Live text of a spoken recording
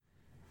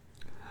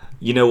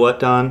You know what,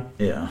 Don?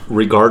 Yeah.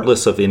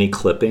 Regardless of any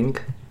clipping,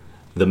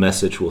 the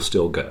message will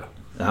still go.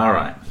 All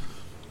right.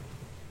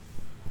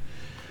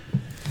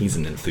 He's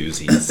an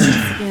enthusiast.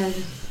 Good.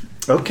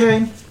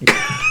 Okay.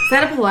 Is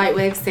that a polite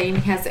way of saying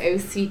he has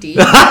OCD?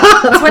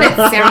 That's what it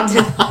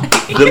sounded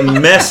like. The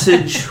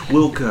message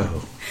will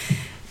go.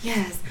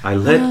 Yes. I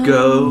let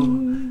go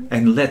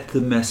and let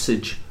the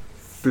message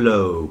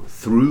flow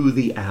through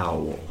the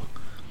owl.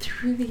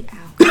 Through the owl.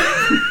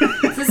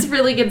 This is a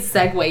really good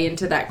segue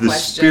into that The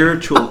question.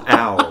 spiritual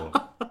owl.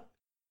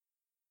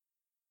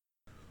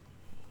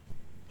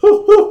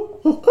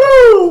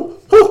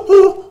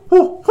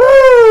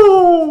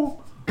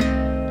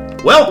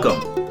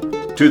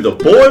 Welcome to the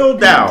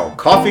Boiled Owl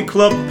Coffee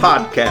Club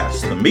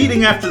Podcast, the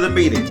meeting after the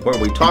meeting where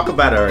we talk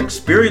about our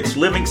experience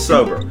living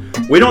sober.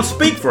 We don't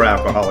speak for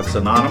Alcoholics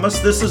Anonymous.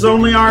 This is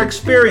only our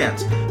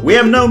experience. We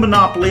have no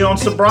monopoly on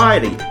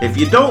sobriety. If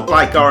you don't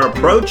like our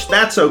approach,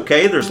 that's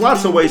okay. There's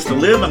lots of ways to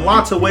live and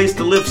lots of ways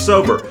to live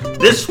sober.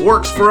 This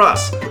works for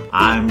us.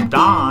 I'm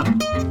Don.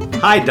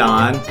 Hi,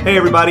 Don. Hey,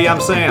 everybody,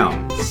 I'm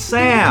Sam.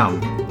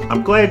 Sam,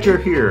 I'm glad you're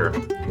here.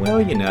 Well,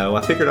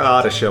 I figured I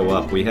ought to show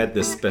up. We had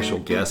this special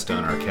guest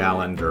on our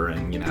calendar,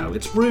 and,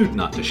 it's rude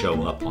not to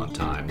show up on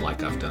time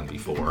like I've done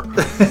before.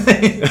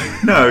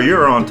 No,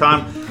 you're on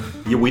time.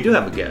 Yeah, we do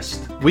have a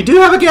guest. We do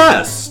have a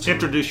guest.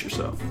 Introduce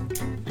yourself.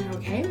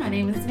 Okay, my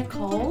name is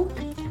Nicole,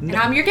 and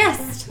I'm your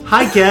guest.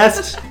 Hi,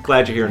 guest.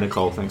 Glad you're here,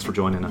 Nicole. Thanks for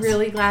joining us.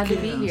 Really glad to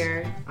be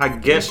here. I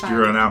guessed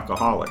you're an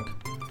alcoholic.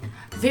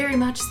 Very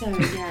much so,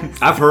 yes.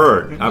 I've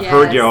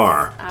heard you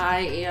are. I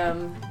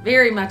am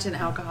very much an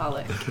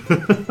alcoholic.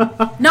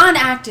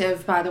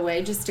 Non-active, by the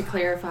way, just to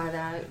clarify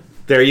that.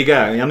 There you go.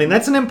 I mean,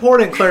 that's an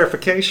important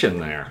clarification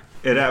there.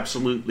 It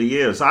absolutely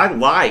is.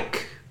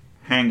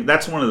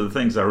 That's one of the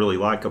things I really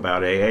like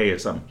about AA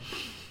is I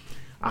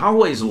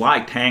always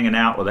liked hanging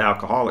out with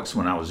alcoholics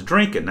when I was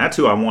drinking. That's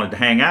who I wanted to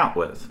hang out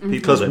with.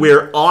 Because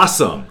we're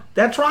awesome.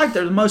 That's right.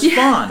 They're the most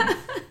fun.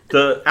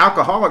 The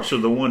alcoholics are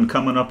the one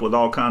coming up with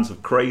all kinds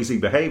of crazy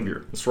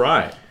behavior. That's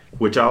right.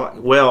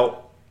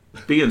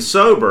 Being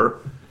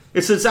sober,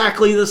 it's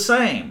exactly the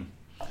same.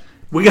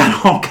 We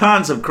got all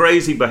kinds of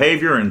crazy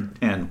behavior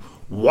and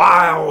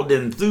wild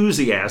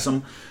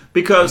enthusiasm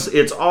because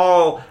it's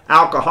all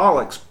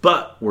alcoholics,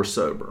 but we're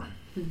sober.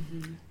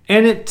 Mm-hmm.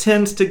 And it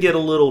tends to get a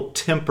little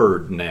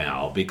tempered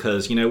now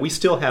because, we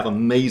still have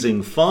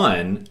amazing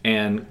fun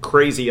and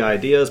crazy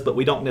ideas, but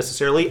we don't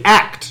necessarily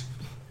act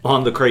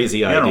on the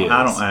crazy ideas.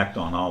 I don't act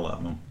on all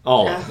of them.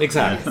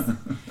 Exactly.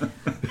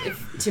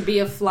 To be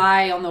a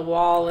fly on the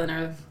wall in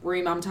a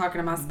room, I'm talking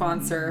to my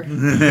sponsor.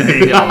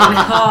 Yeah.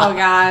 Oh,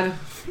 God.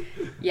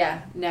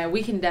 Yeah, no,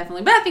 we can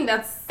definitely. But I think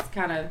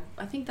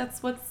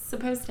that's what's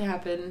supposed to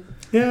happen.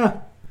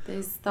 Yeah.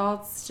 Those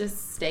thoughts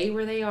just stay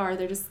where they are.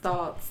 They're just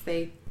thoughts.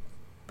 They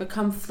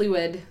become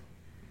fluid.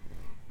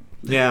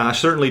 Yeah, I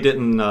certainly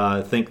didn't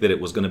think that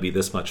it was going to be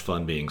this much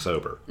fun being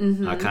sober.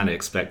 Mm-hmm. I kind of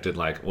expected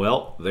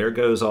there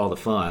goes all the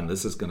fun.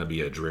 This is going to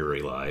be a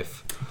dreary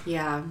life.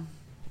 Yeah.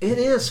 It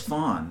is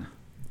fun.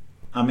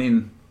 I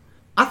mean,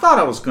 I thought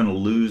I was going to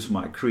lose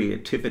my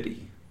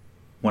creativity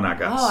when I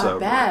got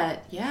sober. I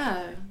bet.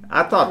 Yeah.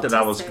 I thought that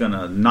I was going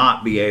to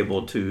not be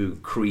able to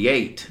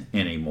create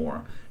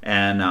anymore.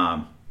 And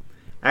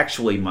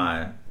actually,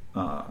 at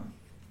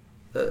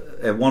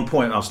one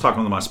point, I was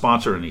talking to my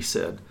sponsor, and he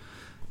said,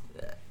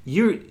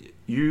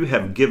 You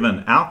have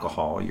given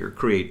alcohol your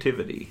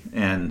creativity.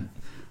 And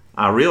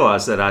I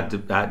realized that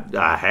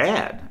I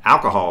had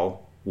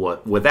alcohol.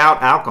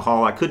 Without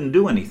alcohol, I couldn't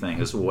do anything,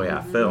 is the way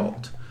I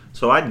felt.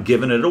 So I'd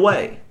given it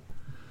away.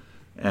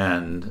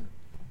 And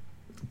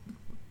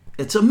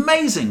it's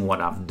amazing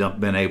what I've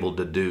been able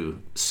to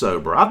do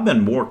sober. I've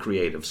been more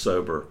creative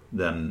sober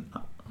than,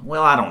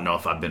 I don't know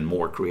if I've been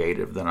more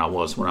creative than I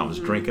was when I was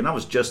drinking. I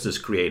was just as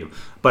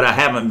creative, but I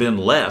haven't been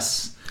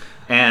less.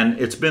 And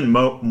it's been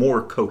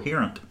more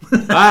coherent.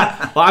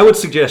 I would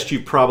suggest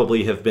you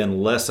probably have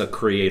been less a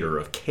creator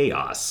of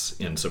chaos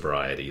in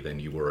sobriety than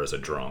you were as a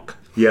drunk.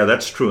 Yeah,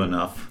 that's true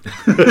enough.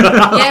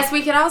 Yes,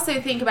 we could also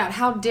think about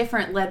how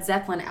different Led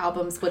Zeppelin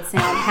albums would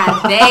sound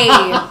had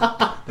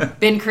they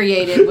been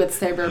created with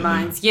sober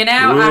minds.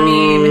 I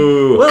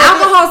mean,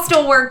 alcohol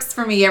still works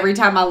for me every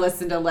time I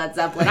listen to Led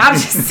Zeppelin. I'm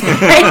just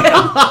saying.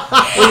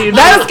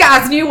 Those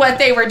guys knew what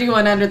they were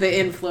doing under the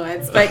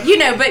influence. But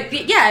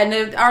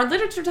and our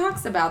literature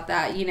talks about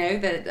that,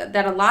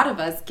 that a lot of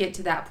us get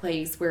to that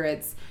place where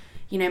it's,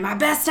 my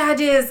best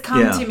ideas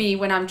come to me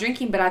when I'm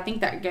drinking. But I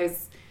think that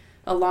goes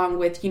along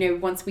with,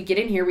 once we get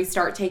in here, we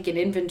start taking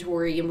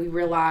inventory and we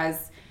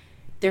realize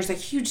there's a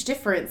huge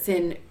difference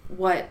in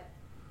what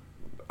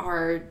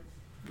our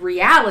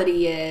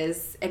reality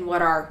is and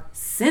what our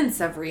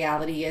sense of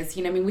reality is.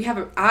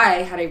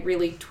 I had a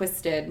really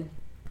twisted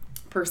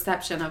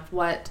perception of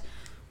what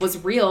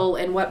was real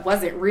and what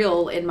wasn't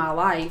real in my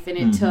life. And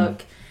it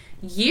took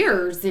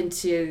years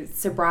into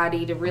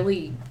sobriety to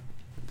really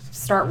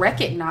start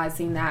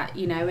recognizing that,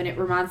 and it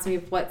reminds me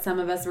of what some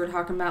of us were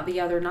talking about the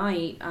other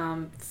night,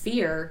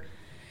 fear.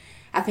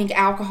 I think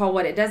alcohol,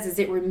 what it does is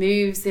it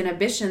removes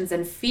inhibitions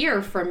and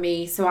fear from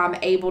me, so I'm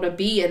able to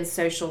be in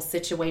social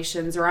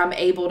situations, or I'm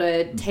able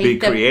to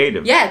take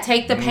creative. Yeah,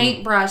 take the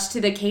paintbrush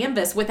to the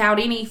canvas without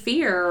any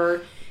fear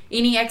or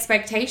any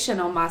expectation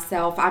on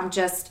myself. I'm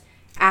just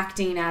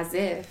acting as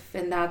if,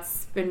 and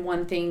that's been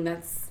one thing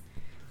that's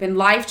been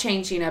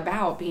life-changing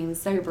about being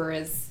sober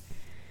is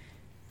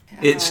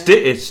it's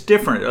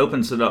different. It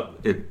opens it up.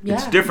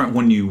 It's different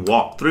when you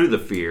walk through the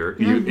fear.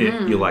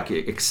 You like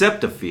accept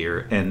the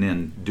fear and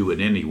then do it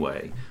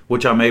anyway,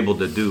 which I'm able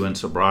to do in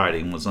sobriety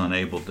and was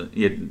unable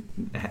to.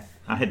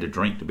 I had to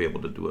drink to be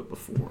able to do it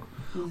before.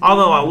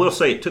 Although I will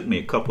say it took me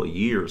a couple of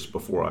years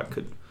before I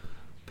could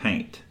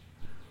paint.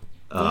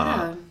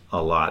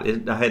 A lot.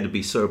 I had to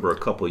be sober a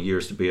couple of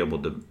years to be able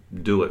to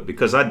do it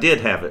because I did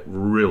have it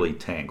really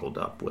tangled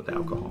up with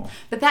alcohol.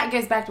 But that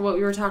goes back to what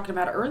we were talking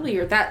about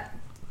earlier. That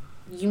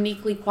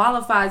uniquely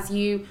qualifies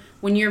you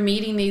when you're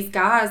meeting these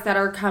guys that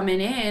are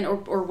coming in,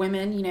 or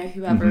women,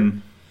 whoever,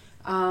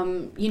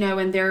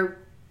 and they're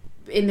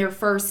in their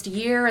first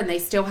year and they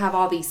still have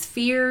all these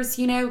fears,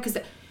 because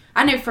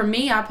I know for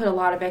me, I put a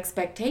lot of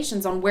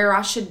expectations on where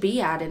I should be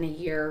at in a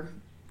year.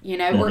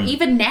 Or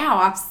even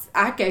now,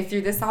 I go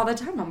through this all the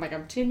time. I'm like,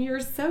 I'm 10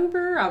 years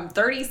sober. I'm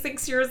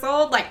 36 years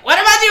old. Like, what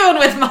am I doing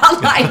with my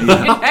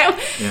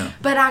life? Yeah.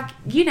 But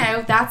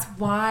that's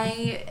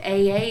why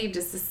AA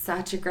just is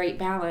such a great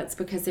balance,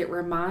 because it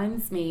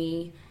reminds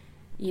me,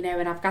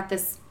 and I've got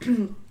this,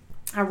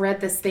 I read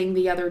this thing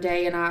the other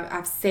day and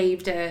I've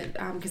saved it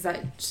because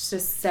it's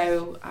just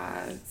so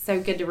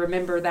good to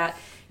remember that,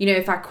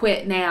 if I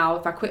quit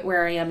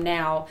where I am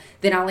now,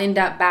 then I'll end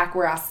up back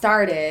where I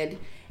started.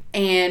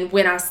 And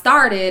when I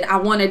started, I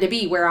wanted to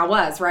be where I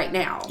was right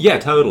now. Yeah,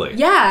 totally.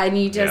 Yeah, and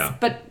you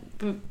just, but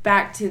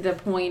back to the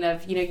point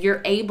of,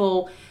 you're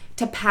able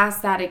to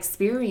pass that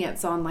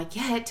experience on. Like,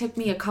 yeah, it took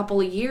me a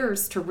couple of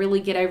years to really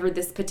get over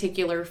this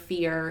particular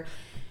fear,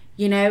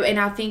 and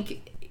I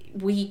think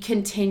we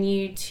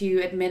continue to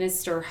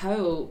administer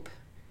hope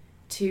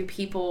to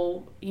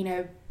people,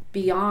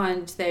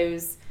 beyond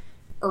those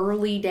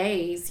early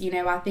days.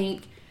 I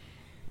think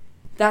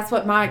that's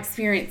what my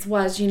experience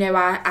was.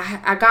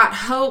 I got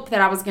hope that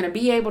I was going to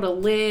be able to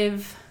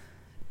live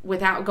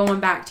without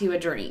going back to a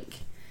drink,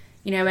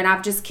 and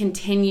I've just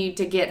continued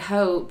to get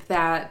hope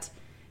that,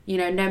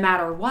 no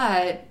matter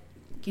what,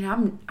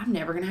 I'm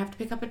never going to have to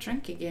pick up a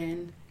drink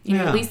again,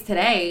 at least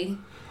today.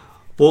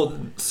 Well,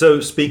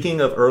 so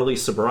speaking of early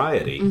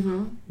sobriety,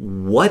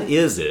 what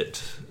is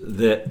it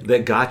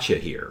that got you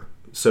here?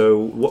 So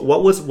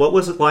what was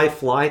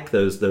life like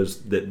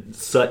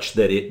such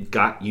that it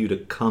got you to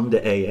come to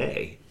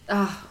AA?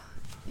 Oh,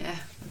 yeah,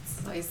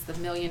 that's always the $1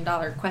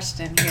 million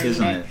question here,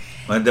 isn't it?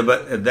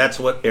 But that's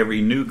what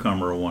every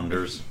newcomer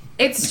wonders.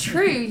 It's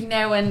true,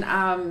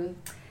 and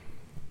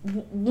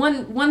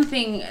one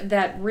thing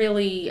that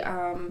really,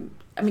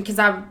 because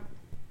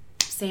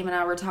Sam and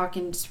I were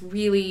talking, just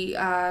really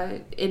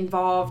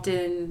involved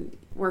in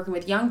working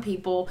with young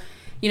people.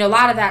 A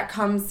lot of that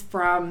comes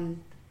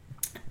from.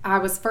 I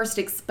was first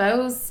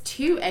exposed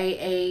to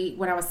AA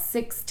when I was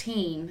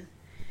 16.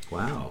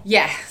 Wow.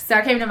 Yeah. So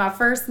I came to my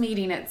first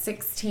meeting at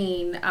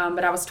 16,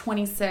 but I was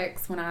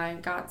 26 when I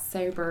got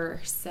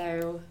sober.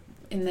 So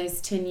in those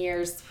 10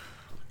 years,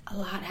 a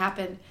lot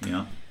happened.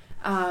 Yeah.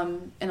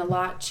 And a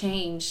lot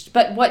changed.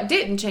 But what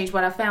didn't change,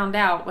 what I found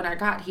out when I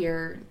got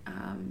here,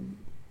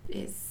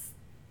 is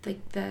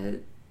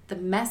the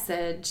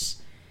message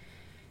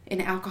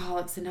in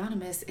Alcoholics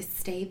Anonymous, it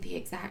stayed the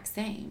exact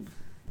same.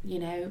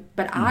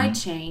 But I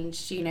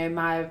changed,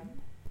 my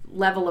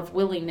level of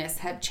willingness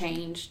had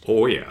changed.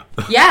 Oh, yeah.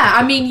 Yeah,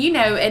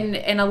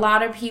 and a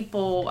lot of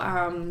people...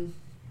 well,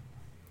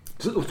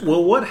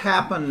 what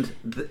happened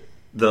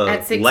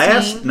at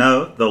 16?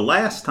 the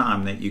last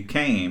time that you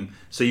came,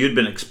 so you'd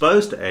been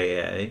exposed to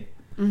AA,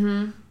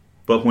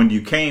 but when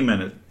you came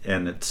and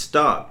it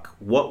stuck,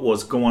 what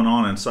was going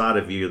on inside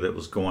of you that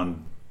was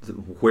going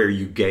where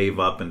you gave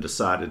up and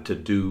decided to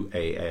do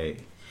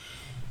AA?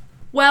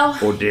 Well,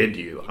 or did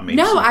you?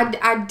 No,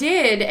 I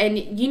did, and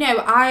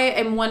I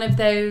am one of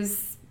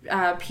those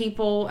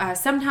people.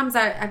 Sometimes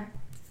I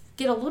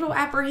get a little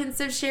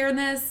apprehensive sharing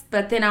this,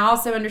 but then I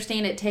also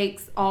understand it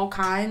takes all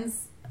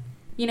kinds,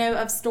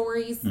 of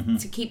stories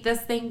to keep this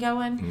thing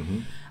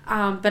going.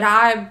 But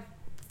I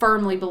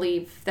firmly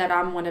believe that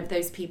I'm one of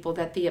those people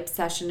that the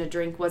obsession to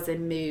drink was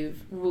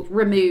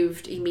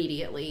removed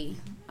immediately.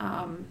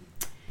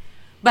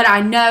 But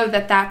I know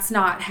that that's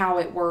not how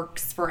it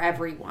works for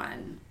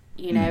everyone.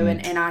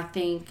 And I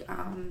think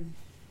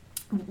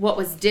what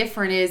was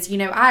different is,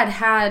 I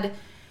had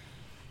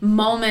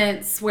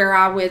moments where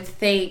I would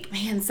think,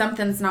 man,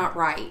 something's not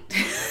right.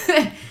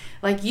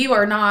 Like, you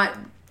are not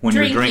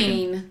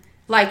drinking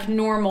like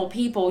normal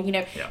people,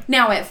 Yeah.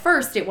 Now, at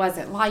first, it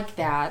wasn't like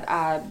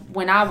that.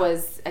 When I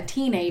was a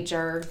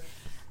teenager,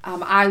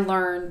 I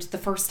learned the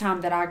first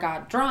time that I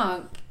got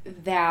drunk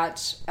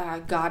that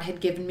God had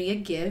given me a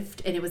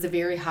gift, and it was a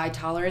very high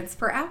tolerance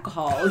for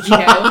alcohol,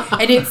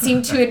 and it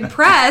seemed to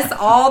impress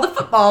all the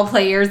football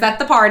players at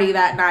the party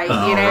that night,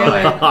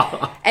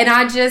 and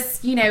I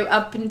just,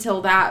 up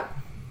until that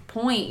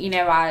point, you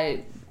know,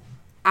 I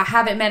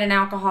haven't met an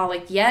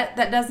alcoholic yet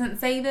that doesn't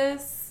say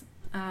this.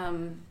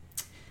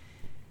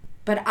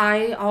 But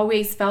I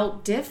always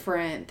felt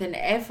different than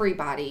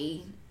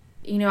everybody.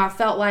 You know, I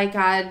felt like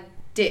I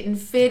didn't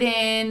fit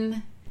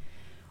in,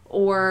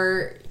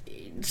 or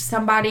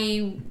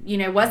somebody, you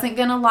know, wasn't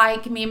going to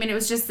like me. I mean, it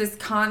was just this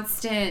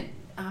constant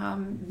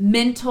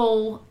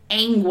mental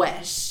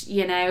anguish,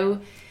 you know.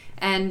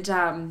 And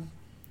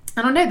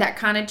I don't know, that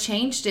kind of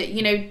changed it.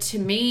 You know, to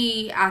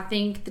me, I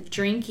think the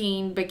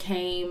drinking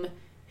became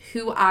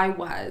who I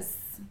was,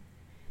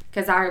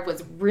 because I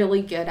was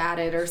really good at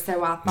it, or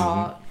so I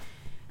thought.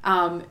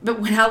 But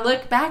when I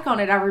look back on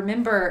it, I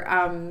remember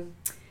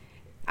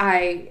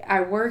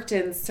I worked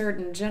in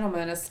certain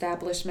gentleman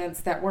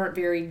establishments that weren't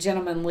very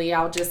gentlemanly,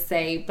 I'll just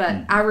say.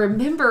 But I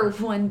remember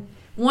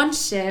one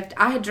shift,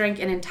 I had drank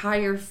an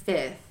entire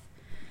fifth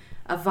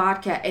of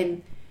vodka,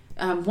 and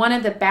one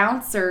of the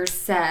bouncers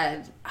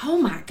said, "Oh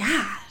my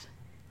God,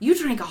 you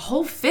drank a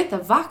whole fifth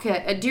of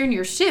vodka during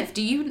your shift.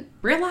 Do you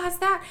realize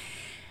that?"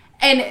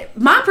 And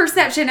my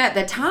perception at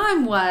the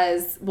time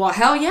was, well,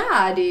 hell yeah,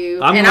 I do.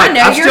 I'm and like, I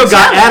know I've you're still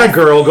got jealous. Atta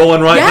Girl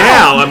going right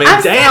now. I mean,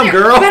 damn,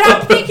 girl. But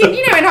I'm thinking,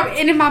 you know,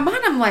 and in my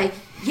mind, I'm like,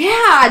 yeah,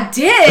 I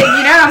did.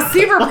 You know, I'm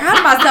super proud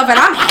of myself, and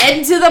I'm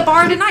heading to the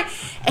bar tonight.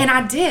 And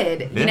I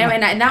did, you know,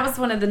 and that was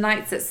one of the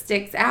nights that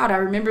sticks out. I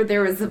remember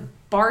there was a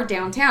bar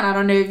downtown. I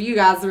don't know if you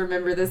guys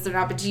remember this or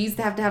not, but you used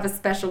to have a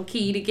special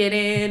key to get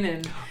in.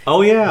 And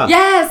oh, yeah.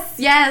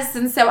 Yes.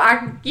 And so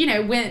I, you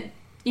know, went,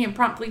 you know,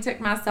 promptly took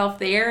myself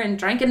there and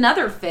drank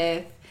another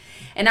fifth.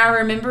 And I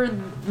remember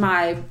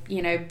my,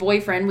 you know,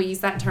 boyfriend, we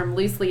used that term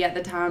loosely at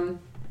the time,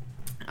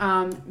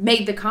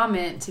 made the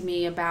comment to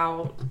me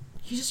about,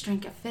 you just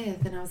drank a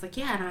fifth. And I was like,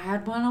 yeah, and I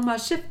had one on my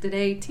shift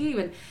today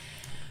too.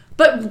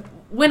 But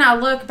when I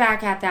look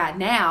back at that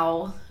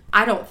now,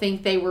 I don't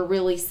think they were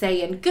really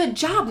saying, good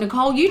job,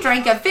 Nicole, you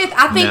drank a fifth.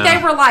 I think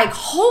they were like,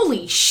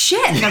 holy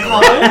shit,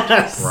 Nicole.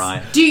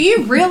 Right. Do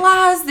you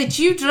realize that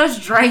you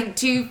just drank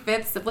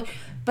 2/5 of liquor?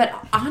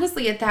 But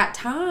honestly, at that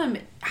time,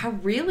 I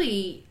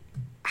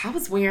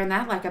was wearing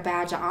that like a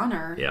badge of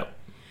honor. Yep.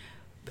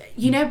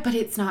 You know, but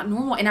it's not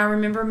normal. And I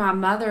remember my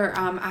mother,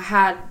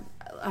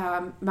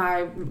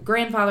 my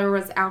grandfather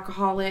was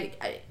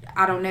alcoholic.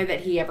 I don't know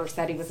that he ever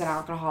said he was an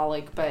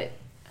alcoholic, but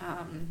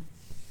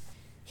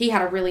he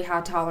had a really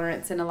high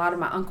tolerance, and a lot of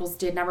my uncles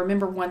did. And I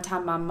remember one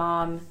time my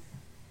mom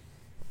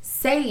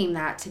saying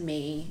that to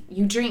me,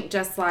 you drink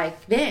just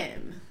like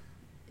them.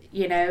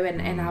 You know,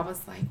 and I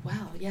was like,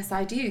 well, yes,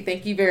 I do.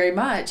 Thank you very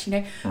much. You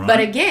know, Right. But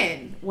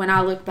again, when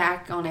I look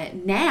back on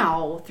it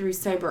now through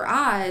sober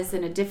eyes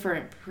and a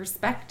different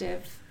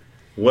perspective,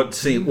 What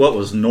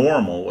was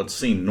normal, what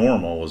seemed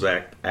normal, was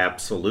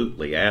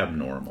absolutely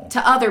abnormal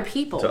to other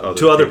people.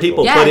 To other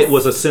people, Yes. but it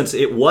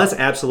was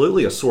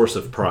absolutely a source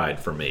of pride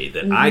for me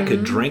that I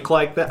could drink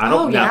like that.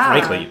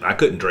 Frankly, I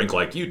couldn't drink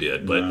like you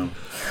did, but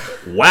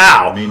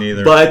wow. Me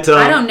neither. But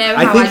I don't know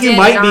how I think you did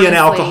might it, be an honestly.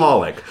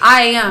 alcoholic.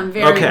 I am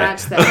very Okay.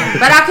 much so,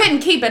 but I couldn't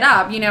keep it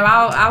up. You know,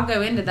 I'll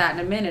go into that in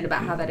a minute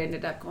about how that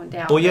ended up going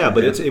down. Well, yeah,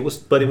 but it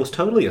was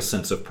totally a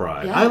sense of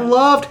pride. Yeah. I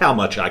loved how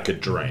much I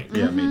could drink.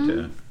 Yeah, me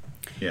too.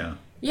 Yeah.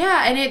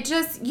 Yeah, and it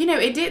just, you know,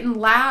 it didn't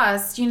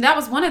last. You know, that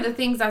was one of the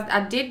things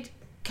I did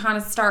kind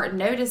of start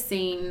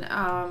noticing.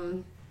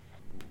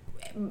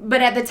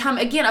 But at the time,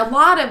 again, a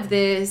lot of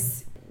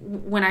this,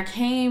 when I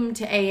came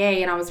to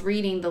AA and I was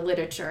reading the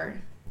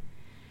literature,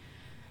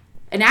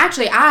 and I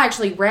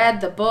actually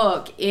read the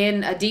book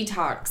in a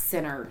detox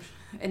center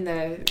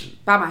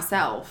by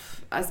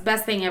myself. It's the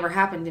best thing ever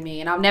happened to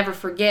me, and I'll never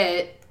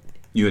forget.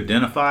 You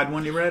identified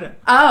when you read it?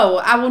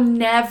 Oh, I will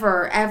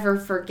never, ever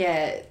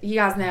forget. You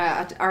guys know,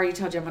 I already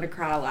told you I'm going to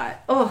cry a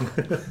lot. Oh,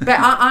 but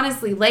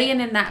honestly,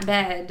 laying in that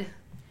bed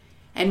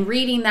and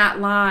reading that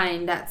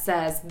line that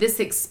says, this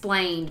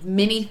explained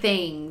many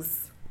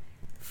things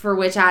for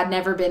which I'd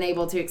never been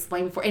able to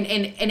explain before.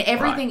 And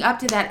everything up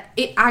to that,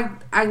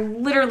 I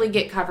literally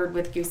get covered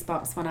with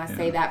goosebumps when I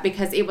say that,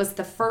 because it was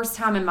the first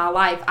time in my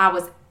life I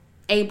was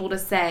able to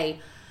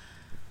say,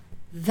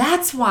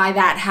 that's why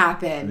that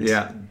happened.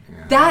 Yeah.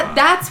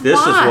 That's This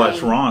why. is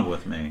what's wrong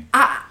with me.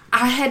 I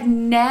had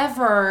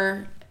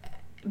never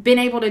been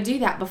able to do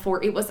that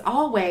before. It was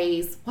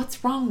always,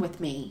 what's wrong with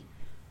me?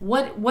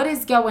 What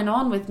is going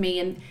on with me?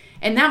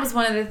 And that was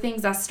one of the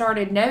things I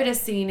started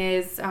noticing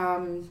is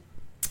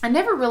I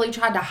never really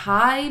tried to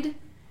hide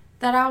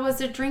that I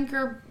was a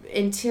drinker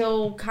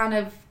until kind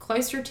of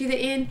closer to the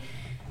end.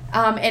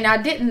 And I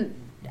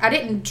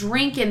didn't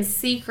drink in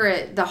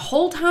secret the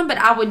whole time, but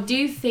I would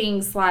do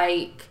things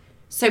like,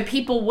 so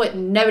people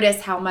wouldn't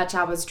notice how much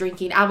I was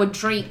drinking. I would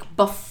drink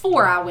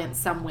before I went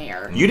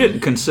somewhere. You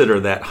didn't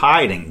consider that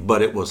hiding,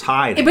 but it was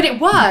hiding. But it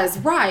was,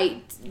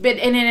 right. But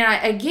and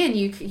then again,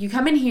 you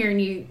come in here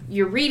and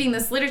you're reading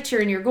this literature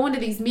and you're going to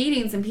these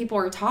meetings and people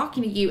are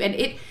talking to you, and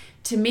it,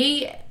 to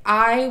me,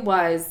 that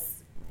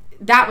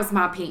was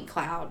my pink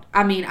cloud.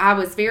 I mean, I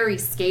was very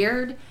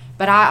scared,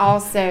 but I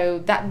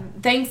also,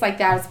 things like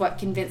that is what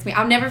convinced me.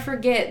 I'll never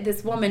forget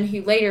this woman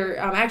who later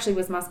actually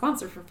was my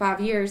sponsor for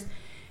 5 years,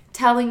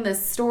 telling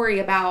this story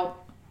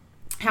about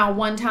how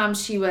one time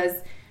she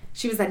was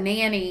a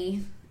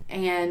nanny,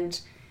 and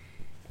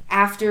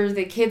after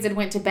the kids had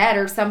went to bed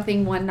or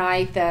something one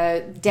night,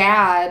 the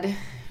dad,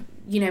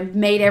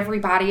 made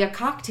everybody a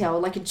cocktail,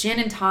 like a gin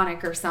and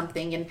tonic or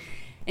something,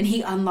 and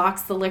he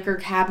unlocks the liquor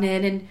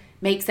cabinet and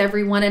makes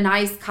everyone a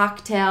nice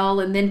cocktail,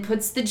 and then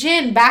puts the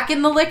gin back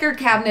in the liquor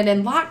cabinet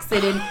and locks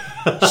it. And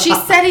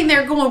she's sitting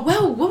there going,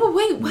 whoa,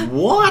 wait,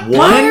 what?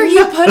 Why are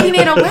you putting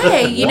it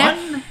away? You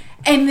know?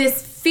 And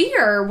this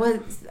fear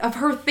was of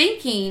her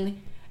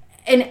thinking,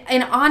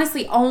 and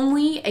honestly,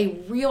 only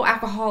a real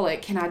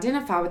alcoholic can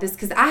identify with this,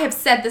 because I have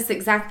said this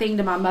exact thing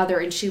to my mother,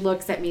 and she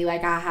looks at me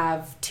like I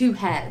have two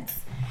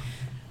heads.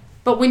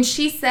 But when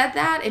she said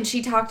that, and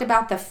she talked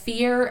about the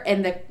fear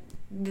and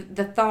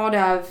the thought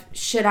of,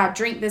 should I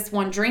drink this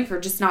one drink or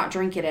just not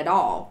drink it at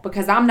all,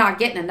 because I'm not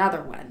getting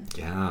another one.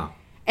 Yeah.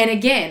 And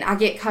again, I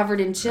get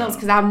covered in chills,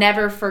 because I'll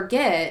never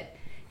forget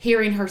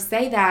hearing her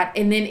say that.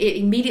 And then it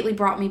immediately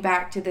brought me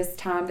back to this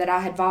time that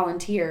I had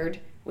volunteered,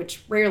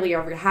 which rarely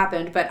ever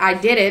happened, but I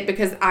did it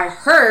because I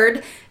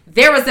heard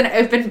there was an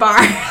open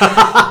bar.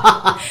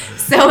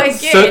 So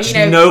again, such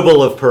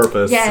noble of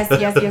purpose. Yes,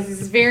 this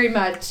is very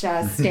much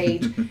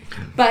staged.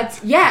 But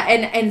yeah,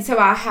 and so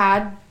I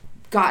had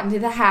gotten to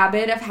the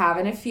habit of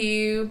having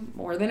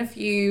more than a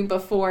few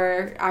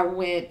before I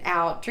went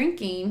out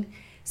drinking.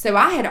 So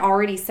I had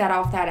already set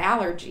off that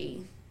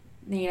allergy.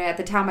 At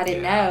the time I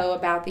didn't know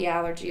about the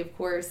allergy, of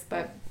course,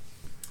 but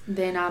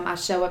then I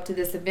show up to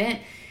this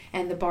event,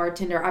 and the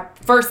bartender,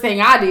 first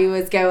thing I do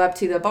is go up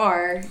to the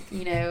bar,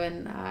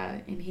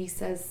 and he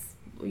says,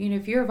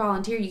 if you're a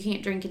volunteer, you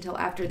can't drink until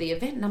after the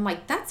event. And I'm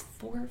like, that's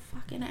 4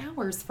 fucking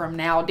hours from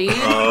now, dude.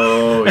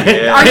 Oh,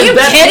 yeah. Are you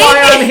That's kidding why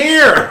me? I'm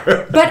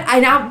here. But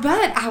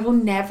I will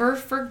never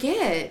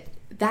forget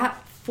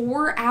that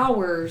 4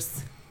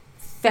 hours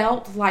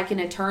felt like an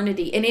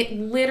eternity. And it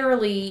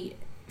literally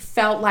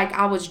felt like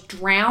I was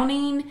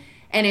drowning.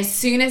 And as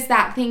soon as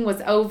that thing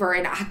was over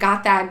and I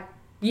got that,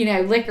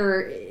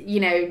 liquor,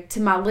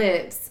 to my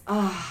lips,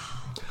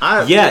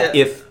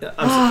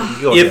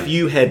 if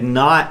you had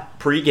not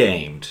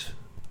pre-gamed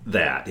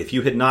that, if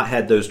you had not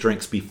had those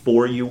drinks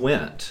before you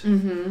went,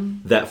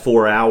 that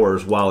 4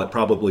 hours, while it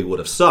probably would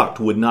have sucked,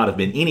 would not have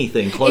been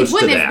anything close to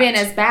that. It wouldn't have been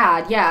as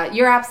bad. Yeah,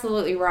 you're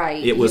absolutely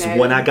right. It was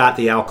when I got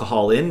the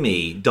alcohol in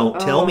me, don't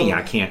tell me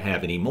I can't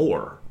have any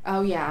more.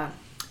 Oh, yeah.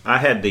 I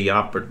had the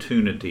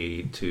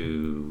opportunity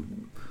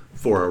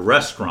for a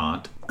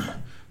restaurant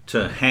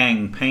to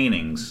hang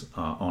paintings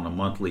on a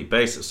monthly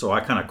basis. So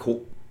I kind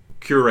of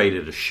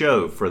curated a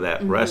show for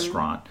that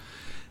restaurant.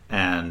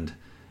 And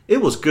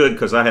it was good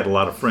because I had a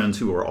lot of friends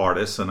who were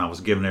artists, and I was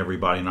giving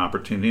everybody an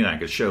opportunity, and I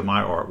could show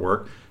my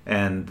artwork.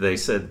 And they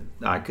said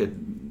I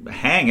could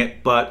hang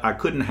it, but I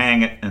couldn't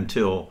hang it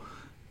until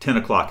 10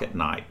 o'clock at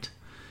night.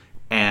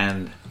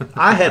 And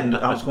I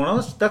was going,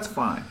 oh, that's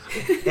fine.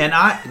 And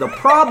the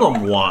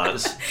problem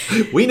was,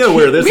 we know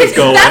where this is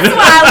going. That's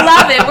why I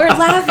love it. We're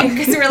laughing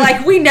because we're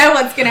like, we know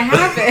what's going to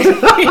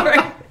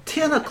happen.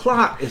 10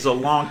 o'clock is a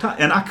long time.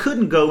 And I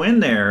couldn't go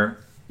in there,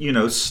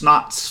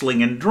 snot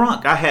slinging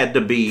drunk. I had to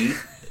be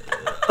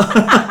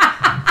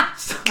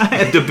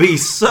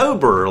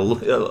sober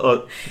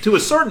to a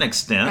certain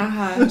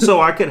extent,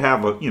 so I could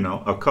have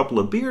a couple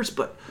of beers.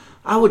 But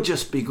I would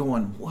just be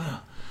going,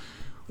 well,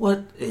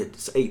 what?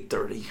 It's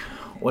 8:30.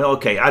 Well,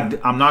 okay,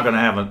 I'm not going to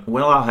have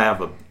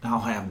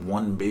I'll have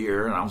one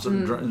beer, and I was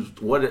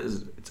what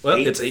is it's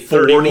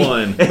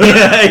 8:31.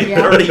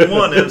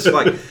 8:31. It's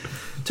like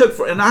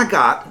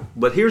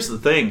but here's the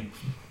thing.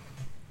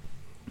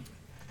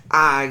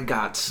 I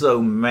got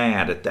so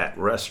mad at that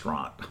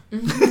restaurant.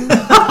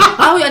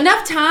 Oh,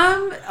 enough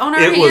time on our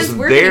hands.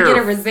 We're going to get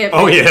a resentment.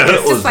 Oh, yeah.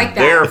 It was like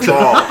their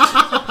fault.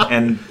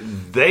 And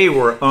they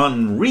were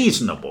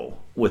unreasonable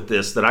with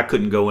this, that I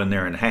couldn't go in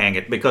there and hang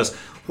it, because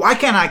why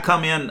can't I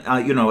come in,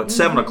 at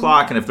 7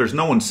 o'clock, and if there's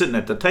no one sitting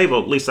at the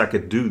table, at least I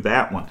could do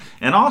that one.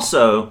 And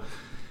also,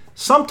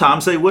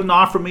 sometimes they wouldn't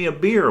offer me a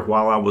beer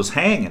while I was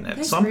hanging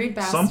it.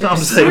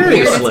 Sometimes they would.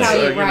 Seriously.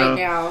 Tell you right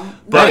now.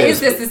 What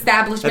is this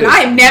establishment?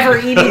 I am never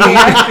eating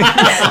there.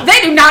 They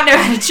do not know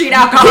how to treat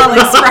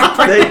alcoholics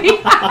properly.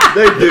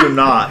 They do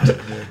not.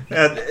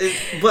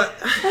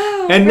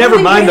 And never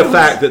mind the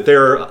fact that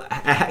they're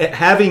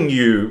having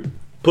you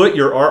put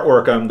your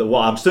artwork on the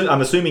wall.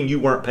 I'm assuming you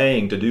weren't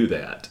paying to do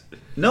that.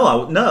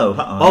 No.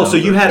 So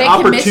you had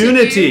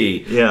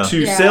opportunity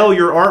to sell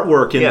your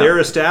artwork in their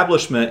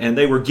establishment, and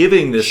they were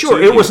giving this to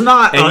you. It was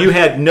not. And you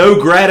had no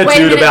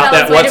gratitude about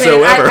that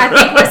whatsoever. I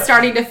think we're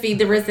starting to feed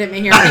the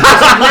resentment here. I think we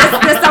should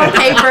list this on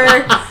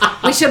paper.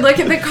 We should look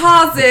at the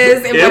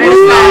causes. And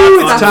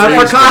it's time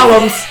for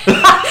columns.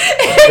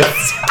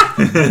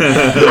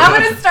 I'm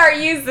going to start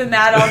using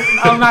that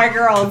on my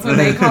girls when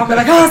they call me,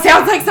 like, oh,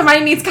 sounds like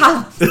somebody needs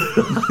columns.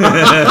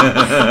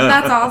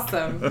 That's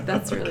awesome.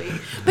 That's really...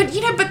 But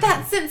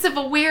that sense of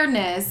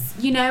awareness,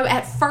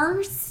 at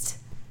first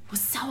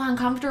was so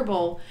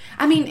uncomfortable.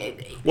 I mean,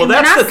 well, when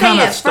that's I the kind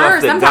say of at stuff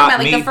first, that I'm got talking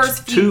about me like the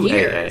first few to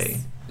years. AA.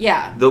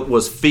 Yeah. That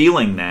was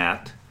feeling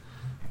that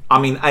I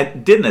mean, I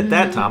didn't at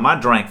that time. I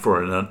drank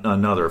for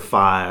another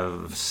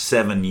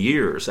 5-7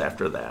 years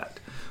after that.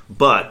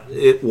 But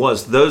it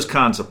was those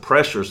kinds of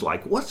pressures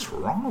like, what's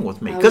wrong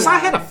with me? Because I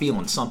had a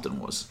feeling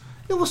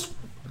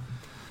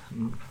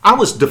I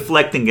was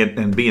deflecting it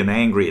and being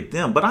angry at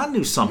them, but I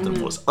knew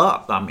something was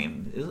up. I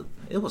mean,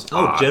 it was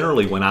odd.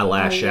 Generally when I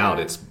lash out,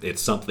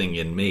 it's something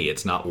in me.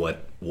 It's not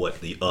what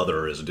the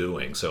other is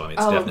doing. So I mean,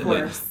 it's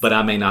definitely. But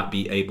I may not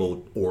be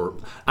able,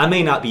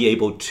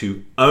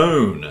 to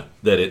own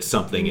that it's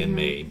something in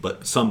me.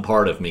 But some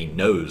part of me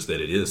knows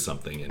that it is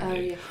something in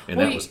me, and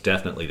that was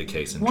definitely the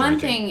case in one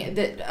drinking.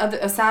 Thing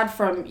that, aside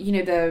from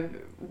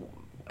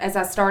as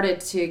I started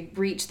to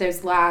reach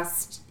those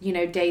last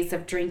days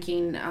of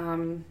drinking,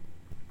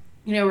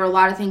 were a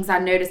lot of things I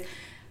noticed.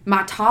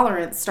 My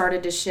tolerance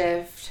started to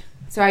shift.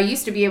 So I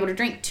used to be able to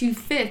drink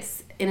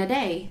 2/5 in a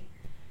day.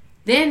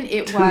 Then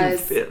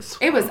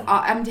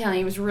I'm telling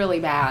you, it was really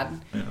bad.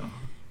 Yeah.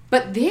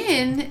 But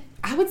then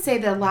I would say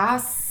the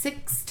last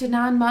 6 to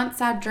 9 months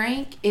I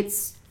drank, it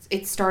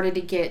started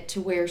to get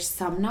to where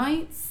some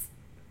nights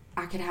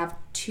I could have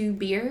 2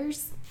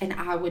 beers and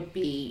I would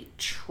be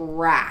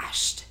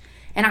trashed.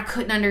 And I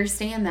couldn't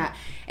understand that.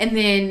 And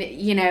then,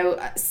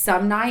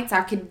 some nights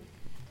I could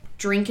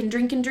drink and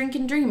drink and drink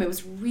and drink. It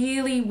was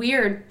really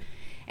weird.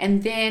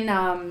 And then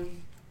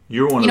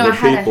you're one of the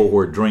people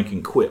where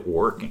drinking quit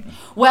working.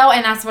 Well,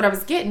 and that's what I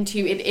was getting to.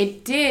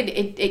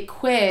 It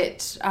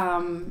quit.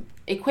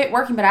 It quit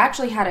working, but I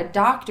actually had a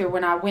doctor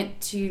when I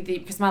went to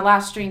because my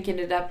last drink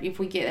ended up, if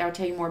we get there, I'll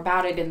tell you more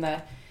about it, in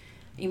the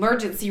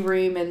emergency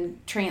room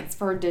and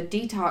transferred to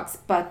detox.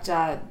 But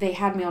they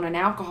had me on an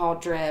alcohol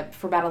drip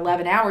for about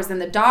 11 hours. And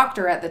the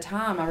doctor at the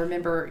time, I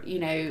remember,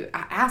 I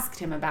asked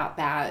him about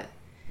that,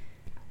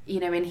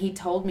 and he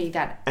told me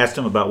that. Asked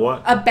him about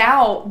what?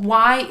 About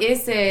why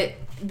is it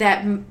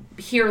that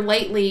here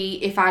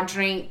lately, if I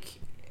drink,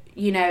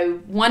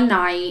 one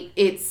night,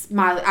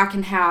 I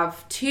can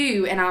have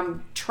 2 and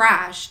I'm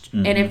trashed.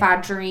 Mm-hmm. And if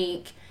I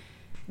drink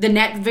the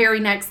very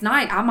next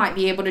night, I might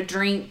be able to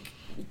drink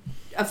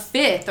a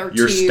 5th or 2.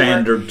 Your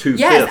standard 2/5.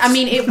 Yes, I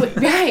mean, it would,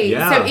 right.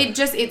 Yeah. So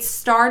it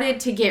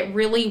started to get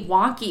really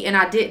wonky and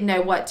I didn't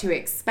know what to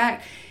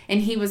expect.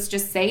 And he was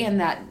just saying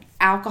that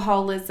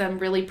alcoholism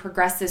really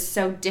progresses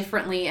so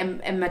differently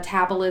and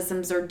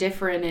metabolisms are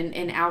different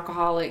in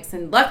alcoholics.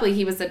 And luckily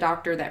he was a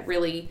doctor that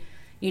really,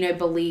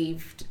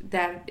 believed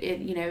that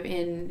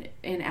in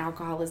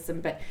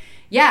alcoholism. But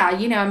yeah,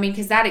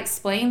 because that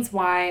explains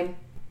why,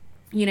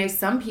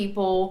 some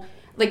people,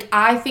 like,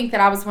 I think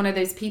that I was one of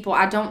those people.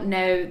 I don't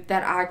know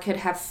that I could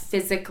have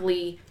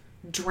physically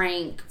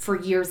drank for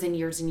years and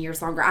years and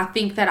years longer. I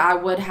think that I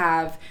would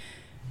have,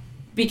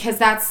 because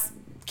that's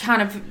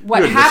kind of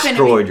what happened.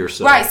 Destroyed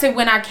yourself. Right. So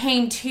when I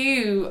came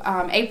to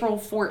April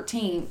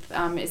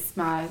 14th is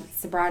my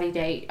sobriety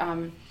date.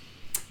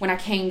 When I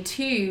came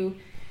to,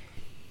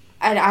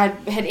 I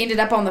had ended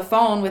up on the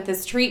phone with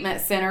this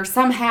treatment center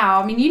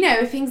somehow. I mean,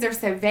 things are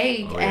so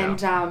vague. Oh,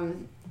 yeah.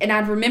 And I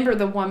remember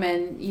the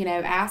woman,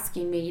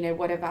 asking me,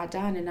 what have I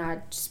done? And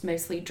I just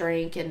mostly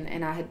drank,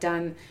 and I had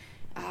done,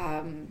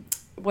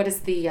 what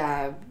is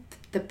the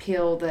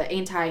pill, the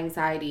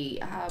anti-anxiety,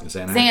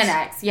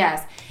 Xanax,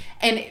 yes.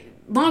 And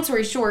long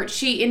story short,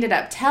 she ended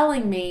up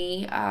telling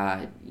me,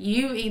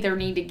 you either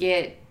need to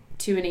get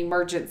to an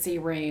emergency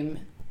room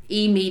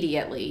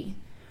immediately,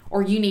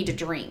 or you need to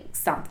drink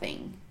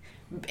something.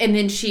 And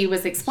then she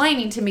was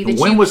explaining to me that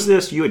when was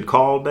this? You had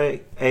called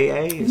AA?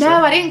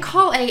 No, I didn't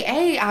call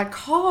AA. I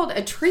called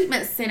a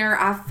treatment center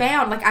I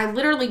found. Like, I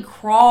literally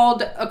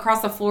crawled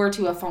across the floor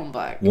to a phone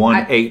book.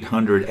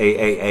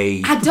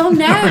 1-800-AAA. I don't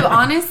know.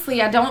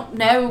 Honestly, I don't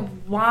know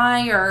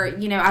why, or,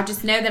 I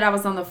just know that I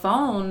was on the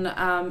phone,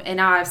 and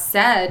I've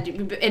said,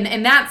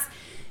 and that's,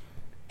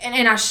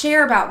 and I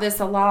share about this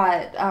a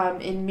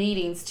lot in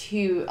meetings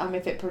too,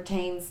 if it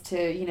pertains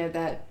to,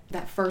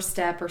 that first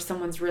step or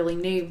someone's really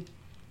new.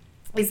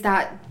 Is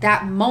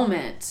that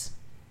moment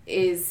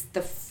is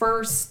the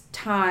first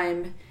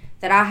time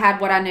that I had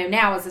what I know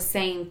now as a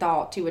sane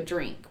thought to a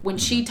drink. When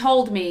she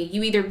told me,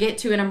 you either get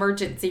to an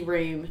emergency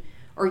room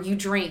or you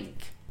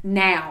drink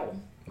now,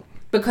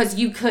 because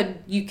you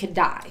could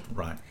die.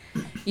 Right.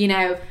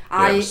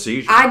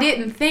 I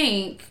didn't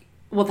think,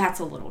 well, that's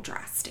a little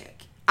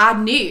drastic.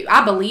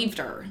 I believed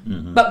her.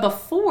 Mm-hmm. But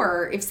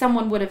before, if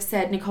someone would have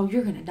said, Nicole,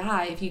 you're going to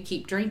die if you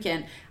keep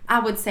drinking, I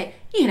would say,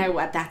 you know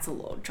what, that's a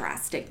little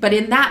drastic. But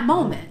in that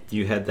moment,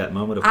 you had that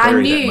moment of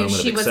clarity, I knew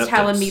she was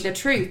telling me the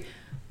truth.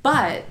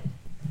 But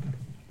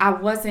I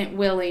wasn't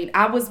willing.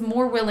 I was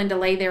more willing to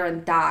lay there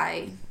and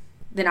die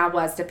than I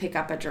was to pick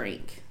up a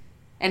drink.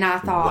 And I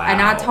thought, wow.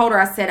 And I told her,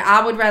 I said,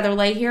 I would rather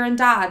lay here and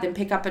die than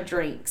pick up a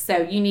drink. So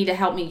you need to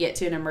help me get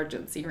to an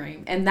emergency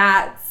room. And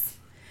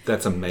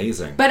that's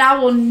amazing. But I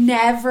will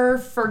never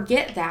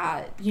forget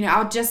that.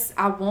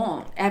 I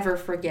won't ever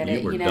forget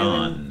it. You were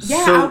done.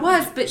 Yeah, so, I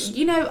was.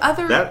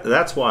 But,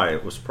 That's why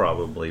it was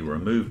probably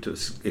removed to an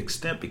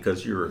extent,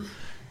 because your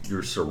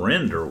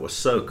surrender was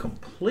so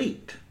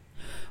complete.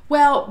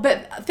 Well,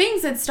 but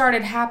things had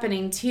started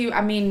happening too.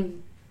 I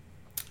mean,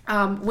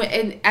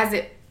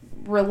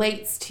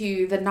 relates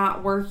to the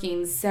not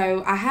working.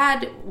 So I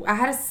had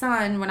a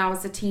son when I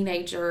was a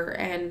teenager,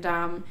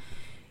 and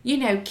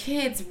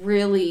kids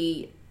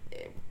really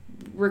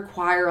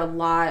require a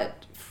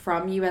lot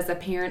from you as a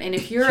parent, and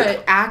if you're an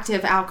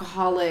active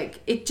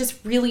alcoholic, it just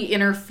really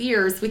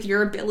interferes with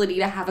your ability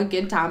to have a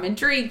good time and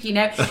drink,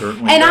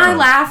 Certainly I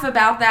laugh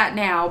about that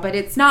now, but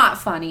it's not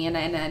funny,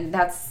 and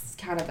that's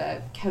kind of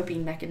a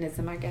coping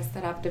mechanism, I guess,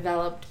 that I've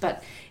developed.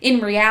 But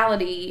in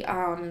reality,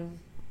 and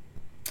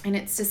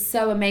it's just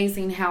so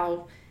amazing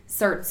how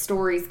certain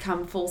stories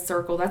come full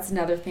circle. That's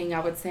another thing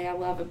I would say I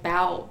love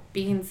about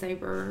being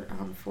sober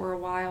for a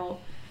while,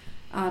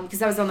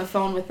 because I was on the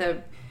phone with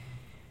a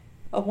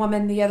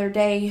woman the other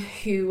day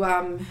who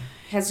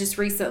has just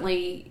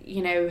recently,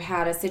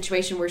 had a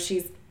situation where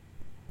she's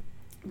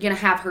going to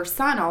have her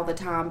son all the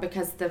time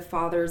because the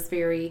father's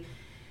very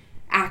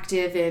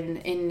active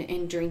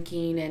in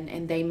drinking,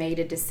 and they made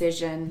a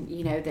decision,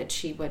 that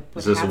she would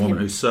Is this have a woman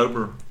him. who's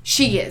sober?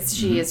 She is.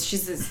 She is.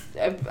 She's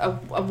a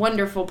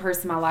wonderful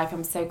person in my life.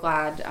 I'm so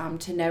glad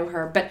to know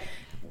her. But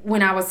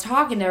when I was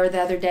talking to her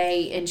the other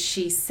day, and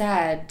she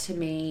said to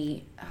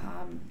me,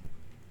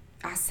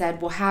 I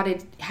said, well, how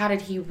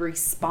did he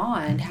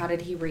respond? How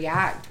did he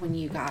react when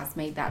you guys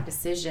made that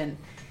decision?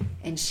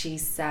 And she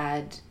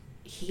said,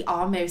 he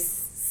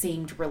almost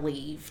seemed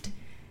relieved.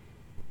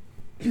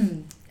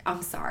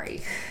 I'm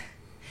sorry.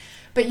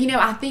 But,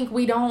 I think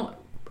we don't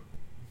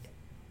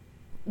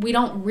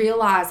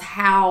realize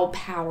how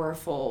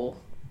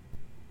powerful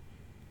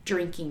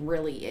drinking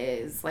really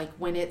is, like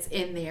when it's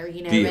in there,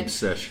 The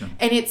obsession.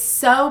 And it's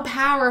so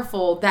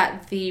powerful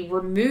that the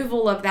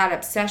removal of that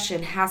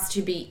obsession has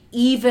to be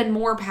even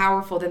more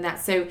powerful than that.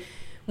 So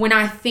when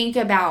I think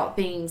about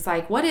things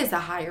like, what is a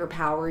higher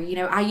power?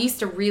 I used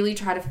to really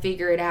try to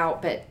figure it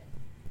out, but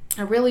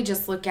I really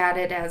just look at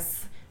it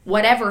as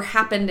whatever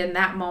happened in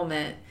that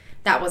moment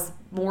that was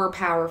more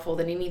powerful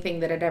than anything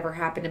that had ever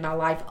happened in my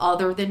life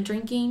other than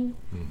drinking.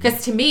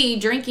 Because to me,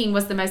 drinking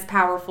was the most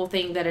powerful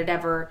thing that had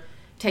ever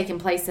taken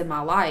place in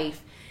my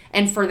life.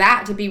 And for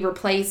that to be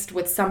replaced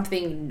with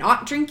something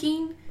not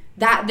drinking,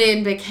 that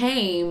then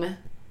became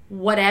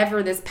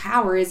whatever this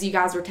power is you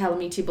guys were telling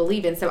me to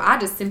believe in. So I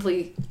just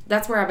simply,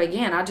 that's where I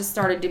began. I just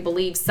started to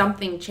believe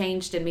something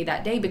changed in me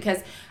that day,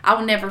 because I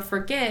will never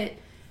forget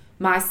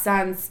my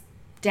son's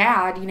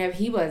dad.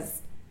 He was,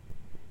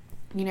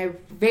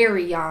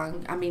 very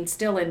young. I mean,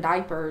 still in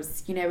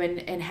diapers,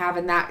 and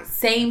having that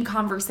same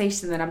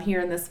conversation that I'm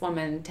hearing this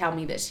woman tell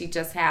me that she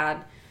just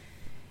had.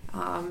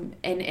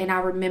 And I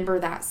remember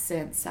that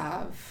sense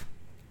of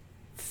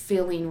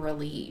feeling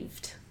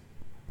relieved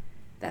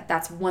that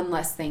that's one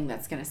less thing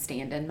that's going to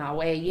stand in my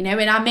way,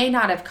 and I may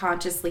not have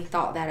consciously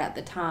thought that at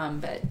the time,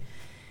 but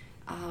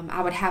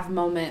I would have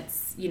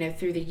moments,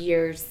 through the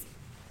years,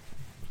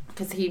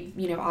 because he,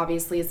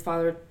 obviously his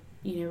father,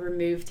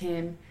 removed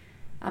him.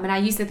 And I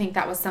used to think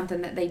that was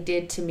something that they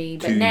did to me,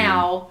 but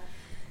now,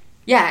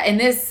 yeah, and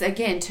this,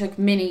 again, took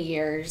many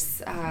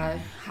years.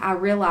 I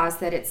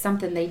realized that it's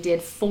something they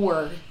did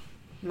for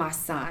my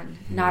son,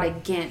 not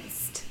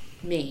against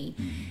me.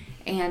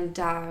 And,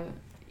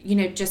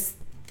 just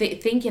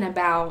thinking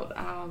about,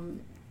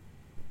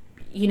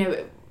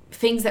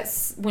 things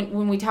that,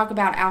 when we talk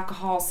about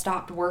alcohol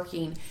stopped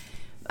working,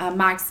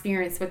 my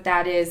experience with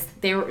that is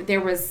there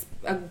was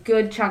a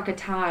good chunk of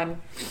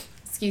time,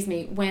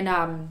 when,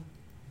 I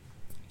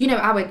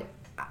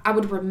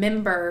would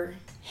remember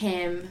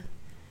him,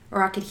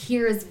 or I could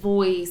hear his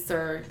voice,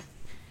 or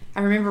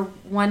I remember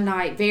one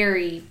night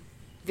very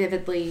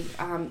vividly,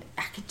 I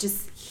could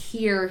just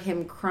hear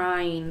him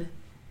crying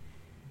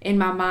in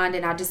my mind,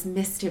 and I just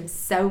missed him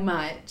so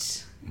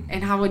much.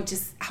 And I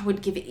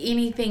would give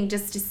anything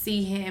just to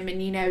see him,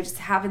 and, just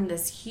having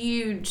this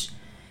huge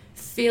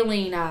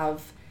feeling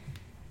of,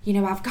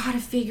 I've got to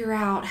figure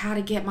out how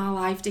to get my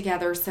life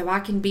together so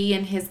I can be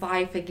in his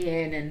life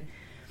again. And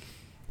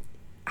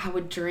I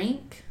would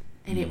drink,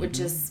 and it would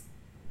just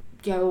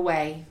go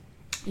away.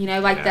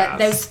 That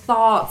those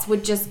thoughts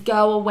would just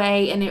go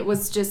away, and it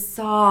was just,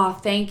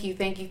 thank you.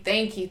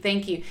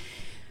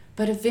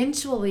 But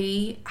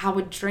eventually I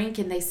would drink,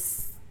 and they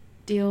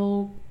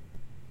still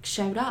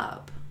showed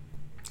up.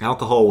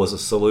 Alcohol was a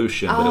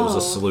solution, but it was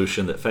a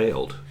solution that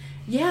failed.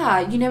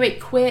 Yeah,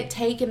 it quit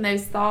taking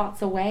those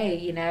thoughts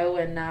away,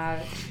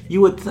 and...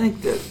 You would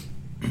think that...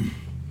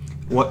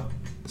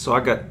 So I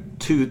got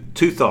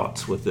two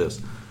thoughts with this.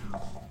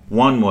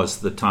 One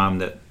was the time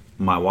that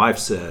my wife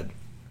said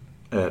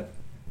at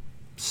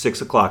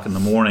 6 o'clock in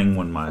the morning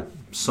when my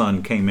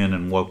son came in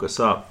and woke us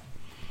up,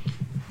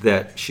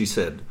 that she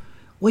said,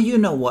 well, you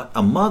know what?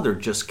 A mother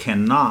just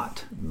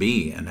cannot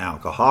be an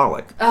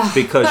alcoholic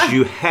because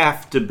you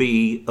have to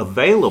be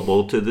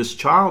available to this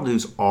child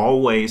who's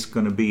always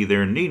going to be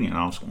there needing. And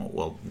I was going,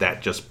 well,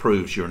 that just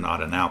proves you're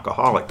not an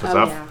alcoholic, because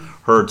I've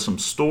heard some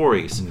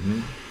stories.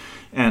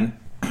 And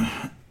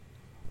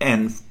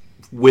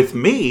with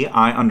me,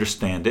 I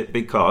understand it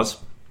because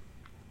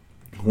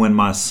when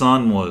my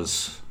son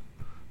was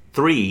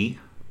 3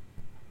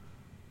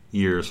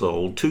 years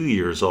old, 2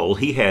 years old,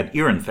 he had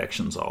ear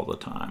infections all the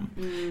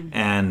time.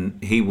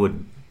 And he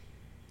would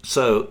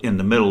So in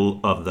the middle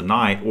of the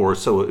night, or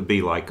so it would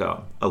be like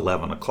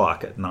 11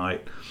 o'clock at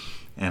night,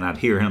 and I'd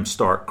hear him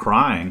start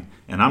crying,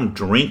 and I'm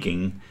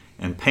drinking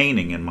and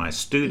painting in my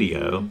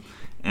studio,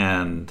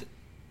 and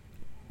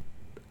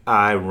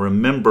I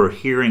remember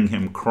hearing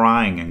him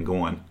crying and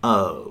going,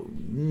 oh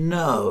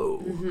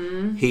no,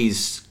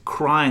 he's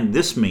crying.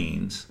 This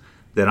means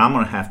that I'm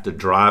going to have to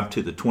drive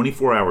to the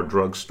 24-hour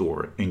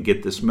drugstore and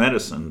get this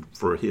medicine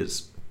for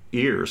his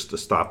ears to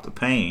stop the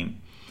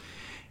pain.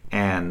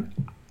 And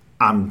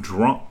I'm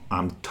drunk.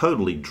 I'm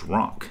totally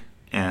drunk.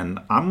 And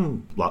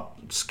I'm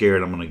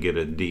scared I'm going to get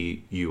a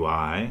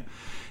DUI.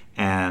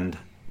 And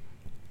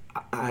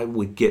I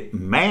would get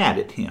mad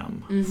at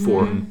him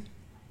for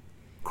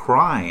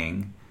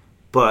crying,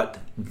 but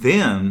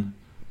then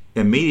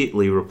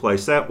immediately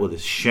replace that with a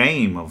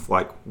shame of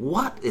like,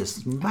 what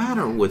is the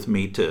matter with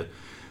me to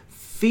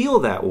feel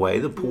that way?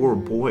 The poor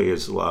boy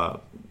is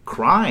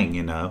crying,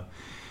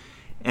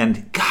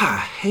 and God, I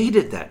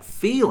hated that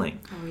feeling.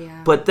 Oh,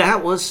 yeah. But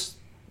that was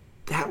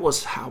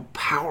how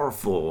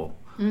powerful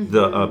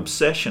the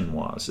obsession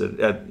was.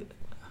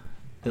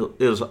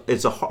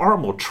 It's a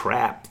horrible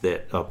trap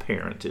that a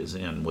parent is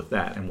in with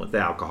that and with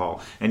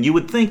alcohol. And you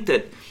would think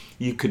that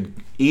you could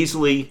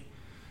easily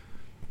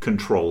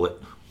control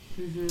it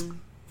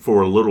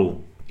for a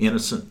little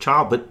innocent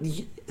child, but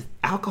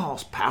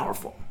alcohol's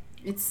powerful.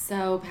 It's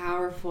so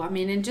powerful. I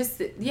mean, and just,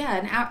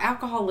 and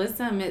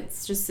alcoholism, and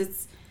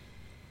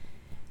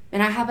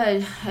I have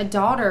a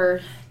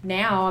daughter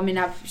now. I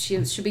mean,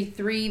 she'll be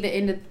 3 the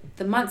end of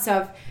the month, so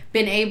I've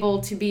been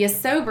able to be a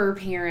sober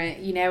parent,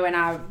 and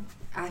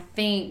I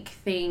think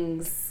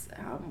things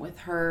with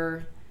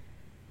her,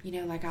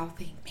 like I'll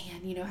think,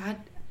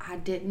 man,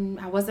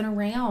 I wasn't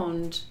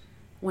around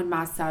when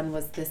my son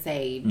was this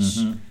age.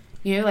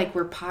 Like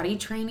we're potty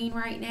training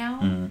right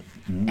now,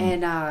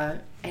 and I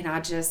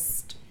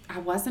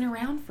wasn't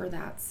around for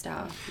that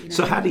stuff.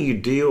 So how do you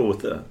deal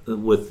with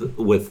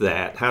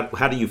that?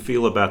 How do you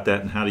feel about that,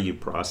 and how do you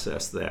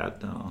process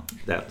that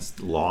that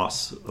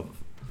loss of?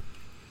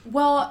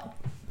 Well,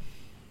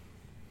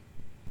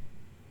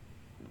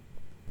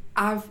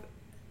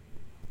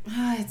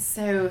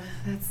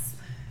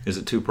 Is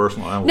it too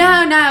personal?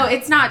 No,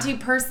 it's not too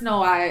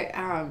personal.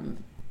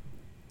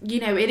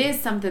 It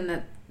is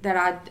something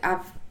that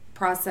I've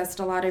processed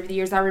a lot over the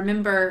years. I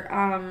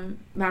remember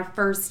my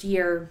first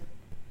year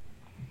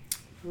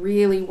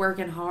really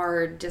working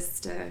hard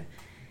just to,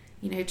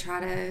 try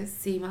to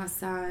see my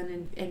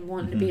son and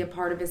wanting to be a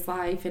part of his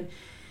life. And,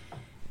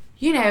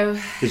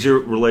 Is your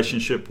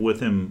relationship with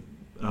him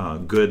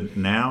good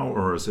now,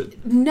 or is it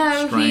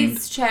strained?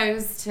 He's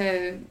chose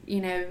to,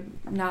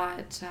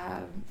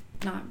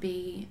 not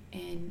be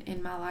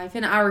in my life,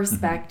 and I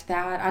respect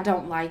that. I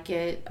don't like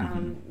it.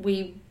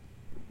 We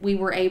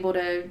were able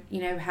to,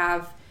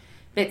 have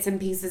bits and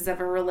pieces of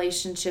a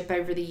relationship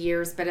over the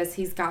years, but as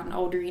he's gotten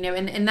older,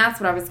 and that's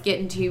what I was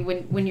getting to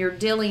when you're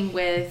dealing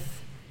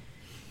with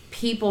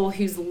people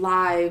whose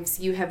lives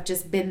you have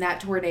just been that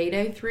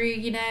tornado through,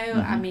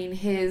 I mean,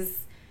 his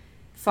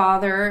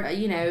father,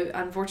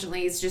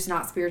 unfortunately is just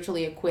not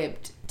spiritually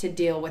equipped to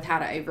deal with how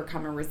to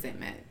overcome a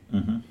resentment,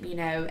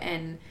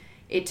 and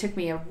it took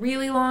me a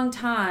really long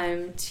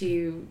time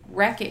to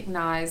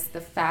recognize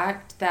the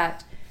fact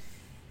that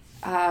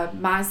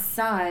my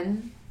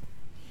son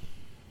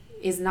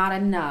is not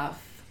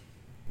enough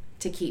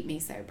to keep me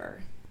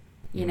sober,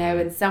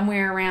 and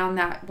somewhere around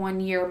that 1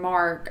 year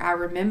mark, I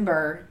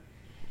remember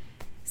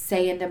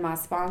saying to my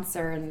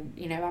sponsor, and,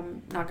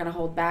 I'm not going to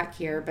hold back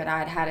here, but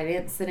I'd had an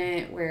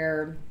incident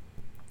where,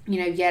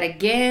 yet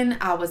again,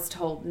 I was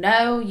told,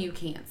 no, you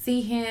can't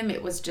see him.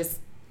 It was just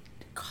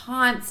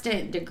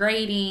constant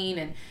degrading,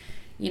 and,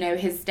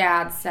 his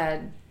dad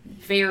said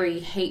very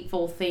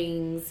hateful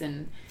things,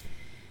 and,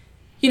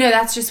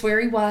 that's just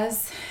where he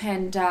was,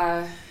 and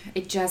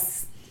it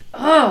just,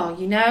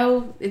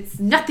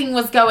 nothing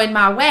was going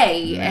my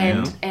way,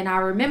 and I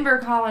remember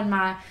calling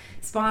my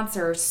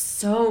sponsor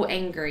so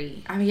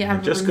angry. I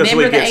mean, just because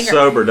we get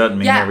sober doesn't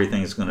mean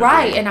everything's going to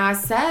right. And I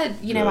said,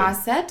 I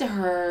said to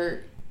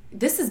her,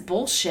 "This is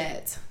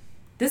bullshit.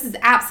 This is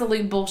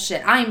absolute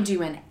bullshit. I am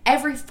doing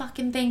every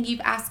fucking thing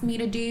you've asked me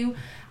to do.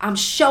 I'm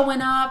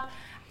showing up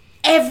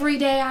every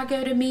day. I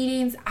go to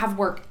meetings. I've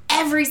worked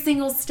every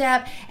single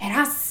step, and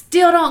I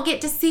still don't get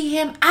to see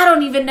him. I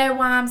don't even know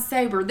why I'm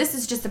sober. This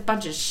is just a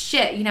bunch of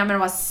shit." I mean, I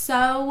was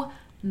so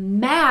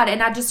mad,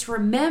 and I just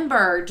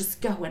remember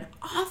just going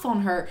off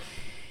on her.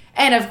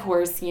 And of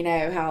course,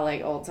 how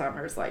like old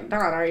timers like Don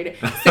are,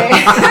 so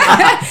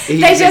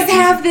they just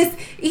have this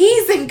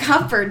ease and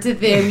comfort to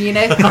them,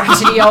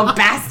 crotchety old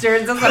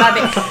bastards. That's what I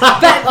think.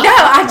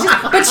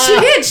 But she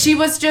did. She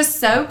was just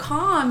so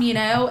calm,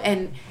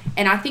 and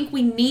I think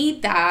we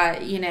need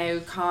that,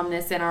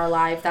 calmness in our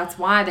life. That's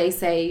why they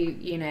say,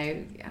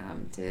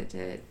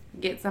 to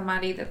get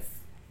somebody that's,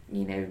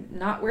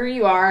 not where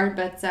you are,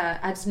 but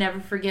I just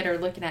never forget her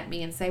looking at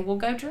me and say, "Well,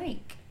 go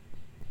drink."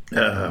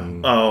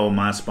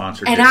 My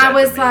sponsor did and that I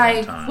was to me like,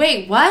 one time.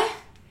 "Wait, what?"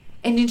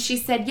 And then she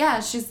said, "Yeah."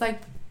 She's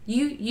like,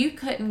 you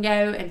couldn't go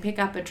and pick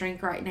up a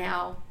drink right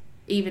now,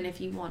 even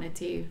if you wanted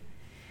to."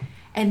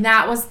 And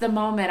that was the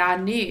moment I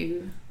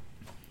knew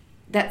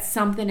that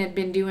something had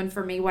been doing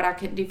for me what I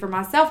couldn't do for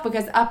myself,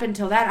 because up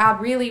until that, I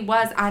really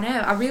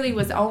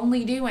was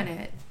only doing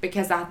it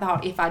because I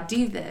thought, if I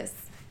do this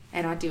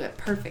and I do it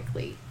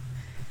perfectly,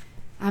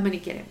 I'm going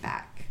to get it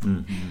back.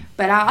 Mm-hmm.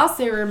 But I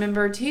also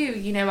remember too,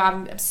 you know,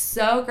 I'm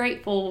so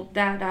grateful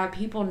that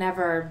people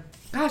never,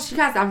 gosh, you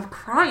guys, I'm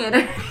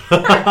crying.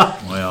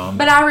 Well,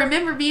 but I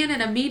remember being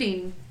in a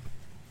meeting,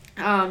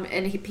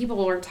 and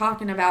people were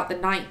talking about the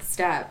 9th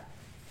step,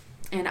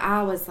 and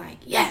I was like,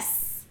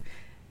 yes,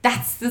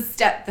 that's the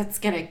step that's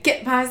going to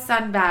get my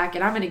son back,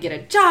 and I'm going to get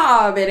a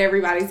job, and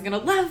everybody's going to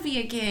love me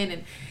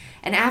again.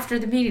 And after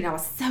the meeting, I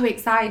was so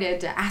excited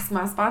to ask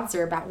my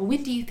sponsor about, well,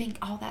 when do you think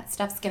all that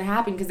stuff's going to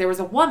happen? Because there was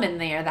a woman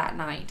there that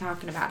night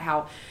talking about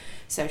how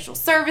social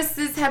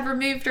services had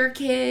removed her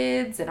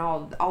kids and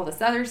all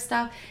this other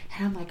stuff.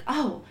 And I'm like,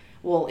 oh,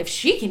 well, if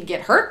she can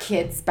get her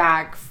kids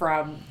back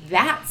from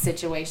that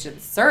situation,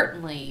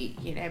 certainly,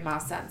 you know, my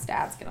son's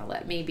dad's going to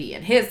let me be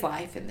in his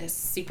life and this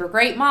super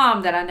great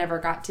mom that I never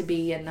got to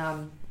be. And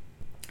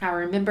I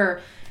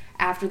remember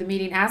after the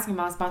meeting asking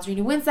my sponsor, you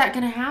know, when's that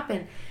going to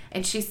happen?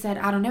 And she said,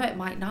 I don't know, it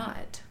might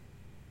not.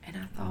 And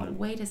I thought,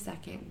 wait a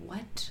second,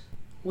 what?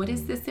 What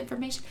is this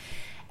information?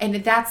 And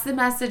that's the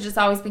message that's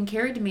always been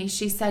carried to me.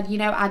 She said, you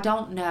know, I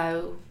don't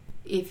know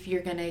if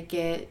you're going to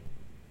get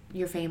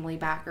your family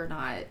back or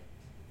not.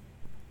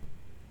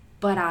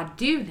 But I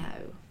do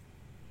know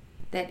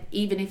that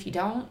even if you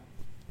don't,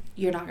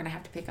 you're not going to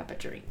have to pick up a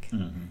drink.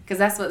 Because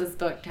that's what this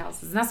book tells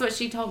us. And that's what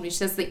she told me. She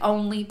says the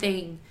only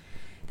thing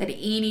that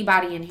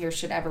anybody in here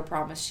should ever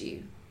promise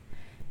you.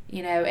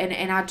 You know,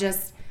 and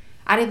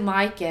I didn't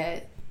like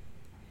it.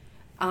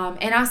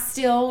 And I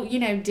still, you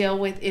know, deal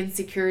with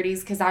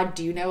insecurities because I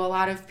do know a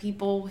lot of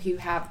people who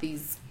have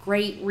these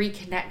great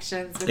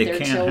reconnections with their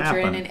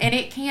children. And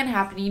it can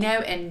happen, you know,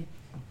 and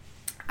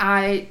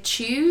I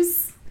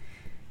choose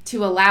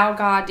to allow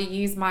God to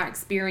use my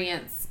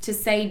experience to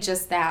say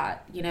just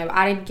that. You know,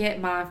 I didn't get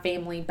my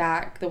family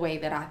back the way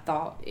that I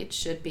thought it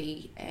should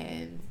be.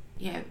 And,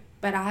 you know,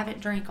 but I haven't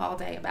drank all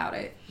day about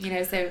it, you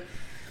know, so.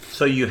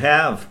 So you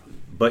have,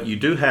 but you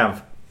do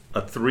have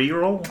a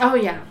 3-year-old? Oh,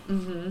 yeah.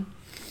 Mm-hmm.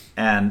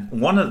 And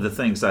one of the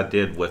things I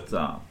did with,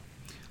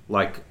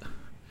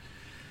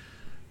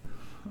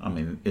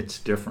 it's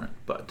different,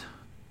 but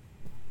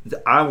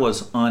I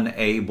was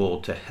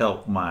unable to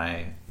help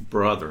my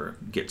brother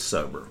get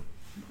sober.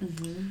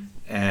 Mm-hmm.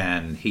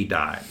 And he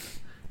died.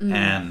 Mm.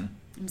 And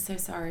I'm so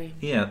sorry.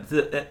 Yeah,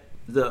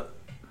 the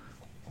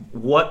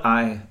what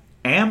I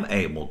am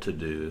able to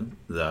do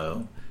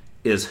though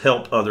is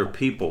help other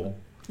people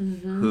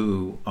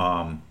who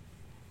are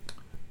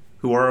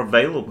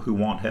available, who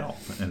want help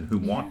and who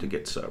want to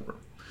get sober.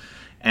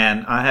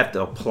 And I have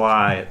to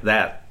apply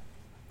that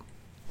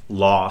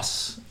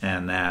loss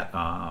and that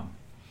I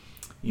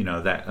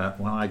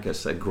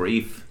guess that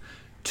grief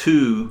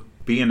to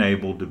being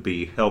able to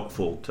be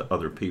helpful to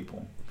other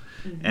people.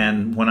 Mm-hmm.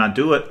 And when I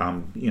do it,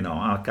 I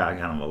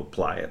kind of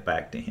apply it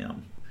back to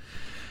him.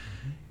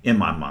 In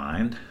my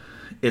mind,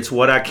 it's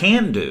what I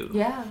can do.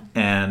 Yeah.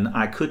 And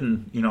I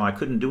couldn't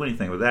do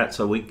anything with that.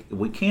 So we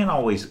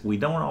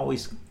don't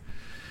always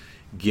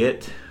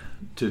get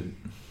to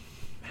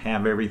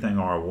have everything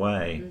our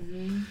way.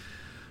 Mm-hmm.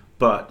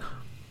 But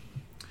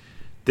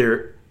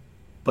there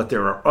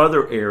are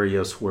other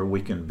areas where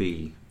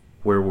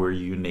we're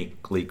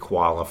uniquely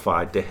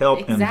qualified to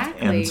help.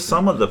 Exactly. And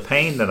some of the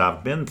pain that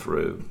I've been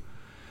through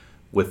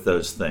with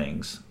those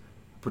things,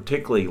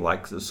 particularly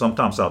like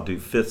sometimes I'll do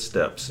 5th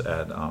steps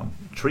at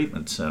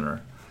treatment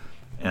center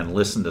and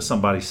listen to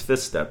somebody's 5th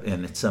step,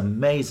 and it's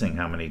amazing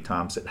how many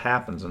times it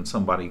happens and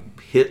somebody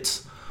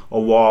hits a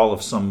wall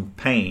of some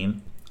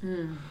pain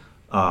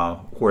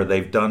where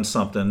they've done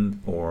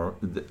something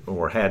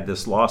or had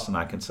this loss, and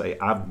I can say,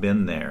 I've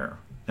been there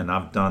and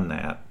I've done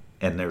that,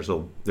 and there's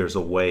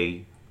a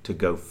way to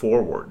go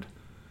forward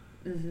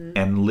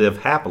and live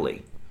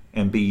happily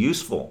and be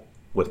useful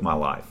with my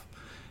life.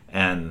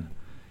 And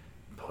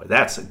boy,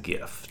 that's a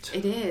gift.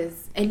 It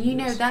is. And you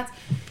know,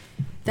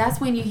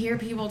 that's when you hear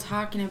people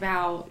talking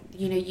about,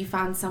 you know, you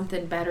find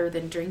something better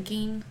than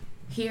drinking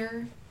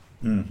here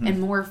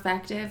and more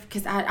effective.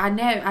 Because I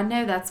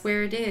know that's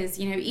where it is.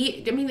 You know,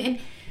 and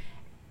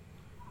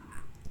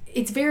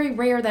it's very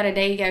rare that a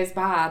day goes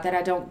by that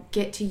I don't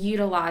get to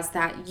utilize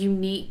that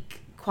unique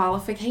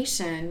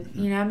qualification.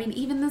 You know, I mean,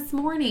 even this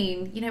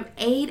morning, you know,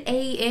 8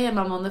 a.m.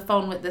 I'm on the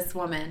phone with this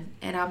woman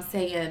and I'm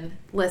saying,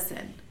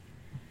 listen,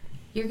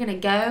 you're going to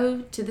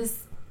go to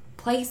this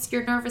place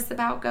you're nervous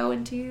about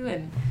going to,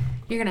 and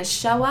you're going to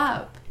show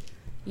up,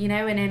 you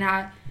know, and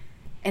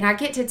I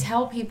get to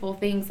tell people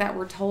things that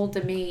were told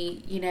to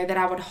me, you know, that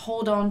I would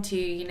hold on to,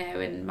 you know,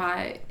 and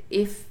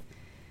if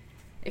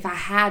I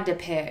had to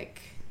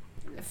pick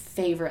a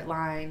favorite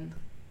line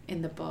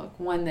in the book,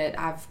 one that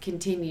I've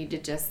continued to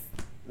just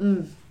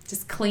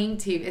cling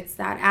to, it's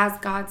that as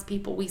God's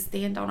people, we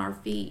stand on our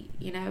feet.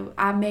 You know,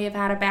 I may have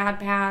had a bad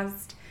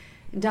past,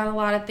 done a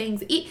lot of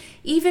things.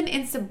 Even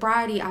in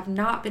sobriety, I've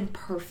not been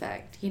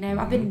perfect. You know,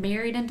 I've been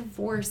married and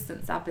divorced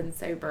since I've been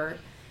sober.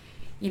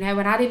 you know,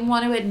 and I didn't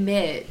want to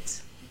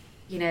admit,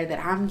 you know,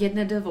 that I'm getting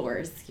a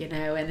divorce, you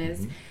know,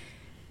 and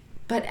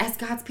but as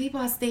God's people,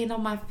 I stand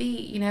on my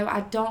feet, you know,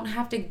 I don't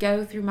have to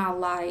go through my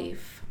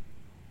life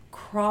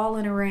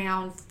crawling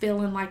around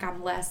feeling like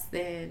I'm less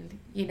than,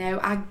 you know,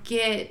 I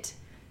get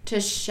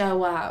to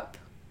show up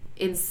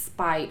in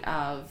spite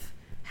of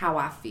how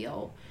I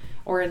feel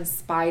or in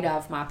spite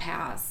of my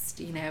past,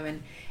 you know,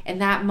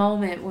 and that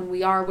moment when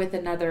we are with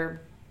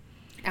another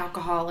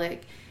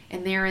alcoholic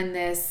and they're in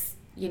this,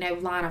 you know,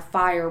 line of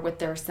fire with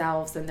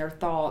themselves and their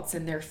thoughts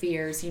and their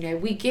fears, you know,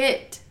 we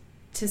get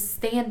to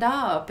stand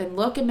up and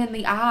look them in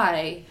the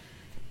eye.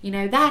 You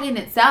know, that in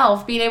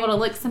itself, being able to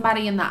look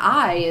somebody in the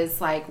eye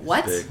is like,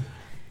 what?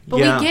 But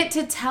we get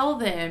to tell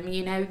them,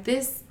 you know,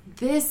 this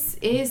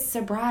is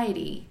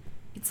sobriety.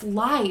 It's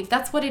life.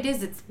 That's what it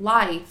is. It's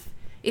life.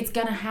 It's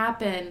going to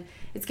happen.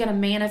 It's going to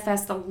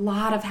manifest a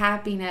lot of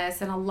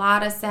happiness and a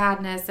lot of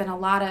sadness and a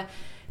lot of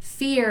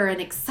fear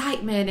and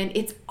excitement. And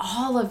it's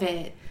all of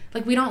it.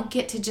 Like, we don't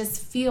get to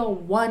just feel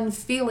one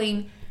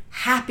feeling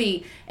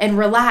happy and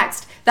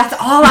relaxed. That's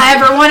all I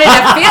ever wanted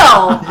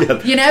to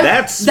feel. You know,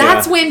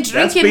 that's when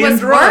drinking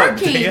was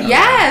working. Yeah.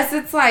 Yes,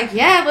 it's like,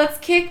 let's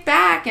kick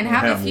back and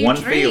have a few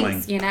drinks.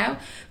 Feeling. You know,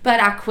 but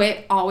I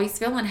quit always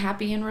feeling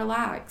happy and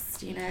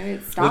relaxed. You know,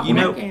 it stopped working.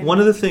 Know, one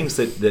of the things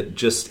that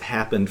just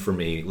happened for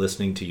me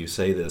listening to you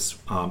say this,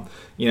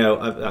 you know,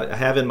 I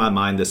have in my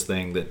mind this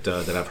thing that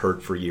I've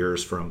heard for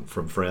years from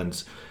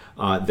friends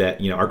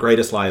that, you know, our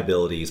greatest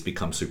liabilities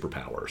become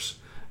superpowers.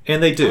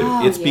 And they do.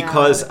 It's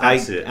because I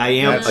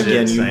am,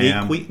 again,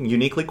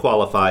 uniquely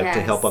qualified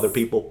to help other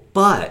people.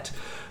 But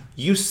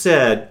you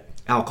said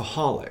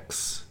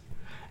alcoholics.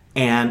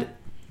 And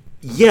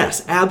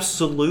yes,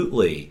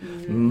 absolutely.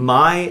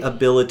 My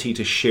ability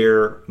to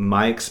share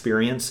my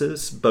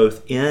experiences,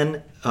 both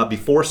in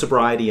before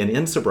sobriety and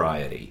in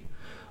sobriety,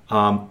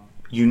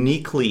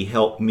 uniquely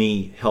helped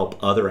me help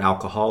other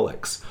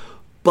alcoholics.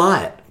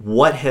 But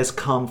what has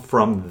come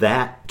from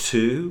that,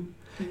 too,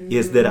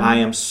 is that I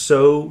am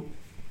so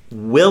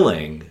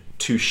willing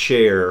to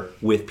share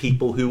with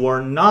people who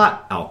are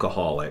not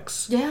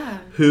alcoholics. Yeah.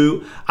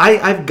 Who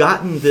I've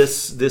gotten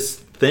this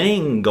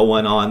thing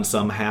going on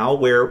somehow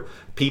where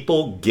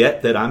people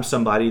get that I'm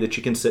somebody that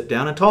you can sit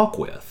down and talk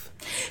with.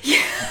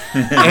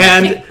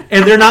 Yeah.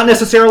 and they're not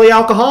necessarily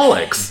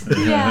alcoholics.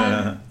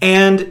 Yeah.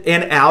 And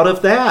out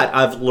of that,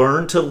 I've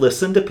learned to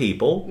listen to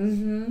people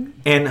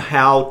and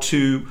how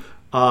to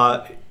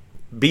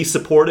be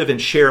supportive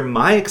and share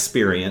my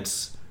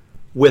experience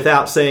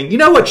without saying, you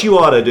know what you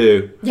ought to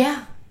do.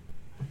 Yeah.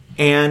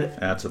 And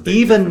that's a big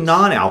even difference.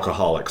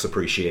 Non-alcoholics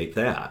appreciate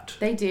that.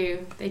 They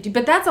do.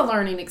 But that's a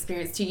learning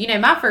experience too. You know,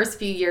 my first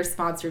few years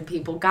sponsoring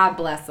people, God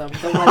bless them,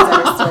 the ones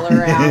that are still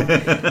around.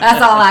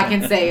 That's all I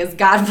can say is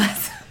God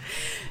bless them.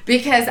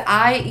 Because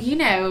you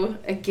know,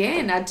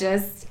 again,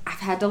 I've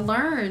had to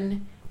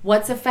learn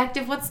what's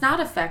effective, what's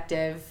not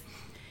effective.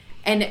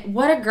 And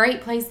what a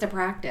great place to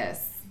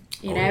practice.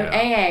 You know,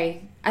 AA.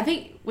 I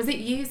think, was it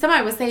you?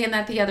 Somebody was saying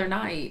that the other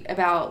night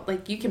about,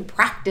 like, you can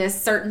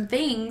practice certain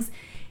things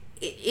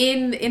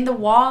in the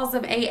walls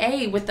of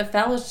AA with the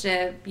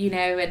fellowship, you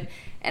know,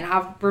 and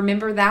I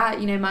remember that,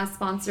 you know, my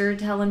sponsor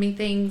telling me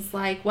things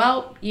like,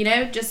 well, you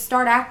know, just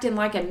start acting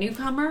like a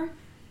newcomer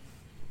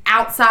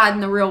outside in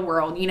the real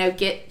world, you know,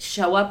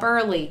 show up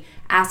early,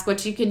 ask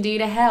what you can do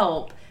to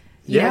help.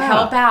 You know,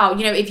 help out.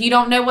 You know, if you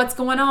don't know what's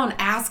going on,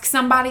 ask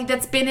somebody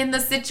that's been in the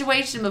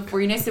situation before.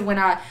 You know, so when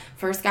I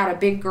first got a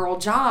big girl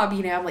job,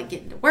 you know, I'm like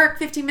getting to work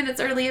 15 minutes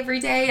early every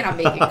day and I'm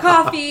making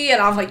coffee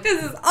and I'm like,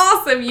 this is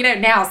awesome. You know,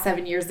 now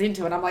 7 years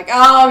into it, I'm like,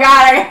 oh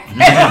God.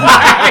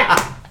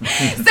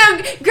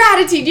 So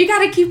gratitude, you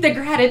got to keep the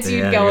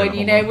gratitude going,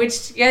 you know,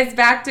 which goes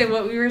back to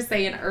what we were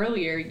saying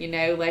earlier, you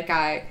know, like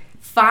I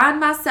find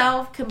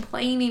myself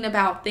complaining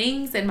about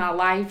things in my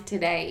life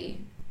today,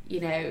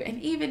 you know,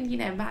 and even, you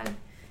know, my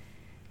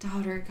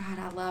daughter, God,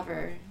 I love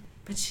her,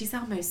 but she's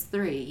almost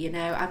 3, you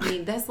know. I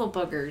mean, those little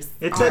boogers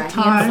it's are at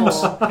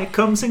times handful. it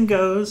comes and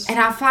goes, and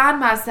I find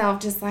myself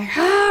just like,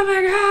 oh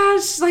my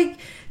gosh, like,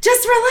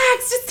 just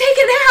relax, just take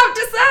it out,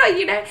 just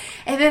you know.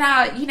 And then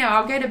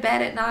I'll go to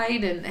bed at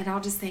night and I'll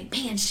just think,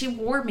 man, she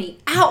wore me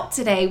out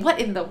today, what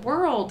in the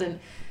world? And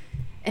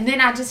then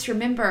I just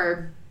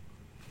remember,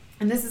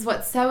 and this is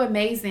what's so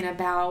amazing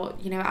about,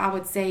 you know, I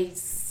would say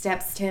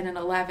steps 10 and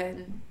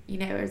 11, you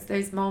know, it's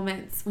those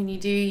moments when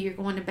you're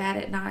going to bed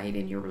at night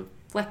and you're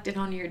reflecting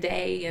on your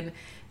day and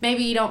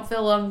maybe you don't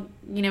feel,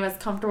 you know, as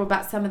comfortable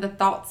about some of the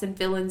thoughts and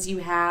feelings you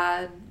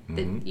had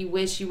that you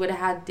wish you would have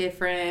had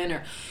different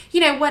or, you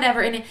know,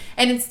 whatever. And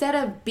instead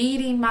of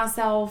beating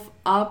myself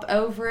up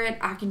over it,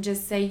 I can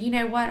just say, you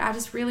know what, I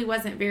just really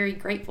wasn't very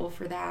grateful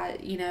for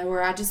that, you know,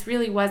 or I just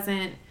really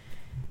wasn't,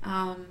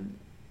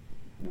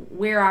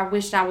 where I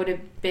wished I would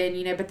have been,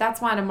 you know, but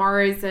that's why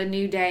tomorrow's a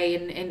new day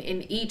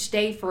and each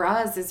day for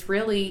us is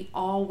really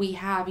all we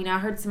have. You know, I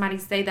heard somebody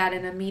say that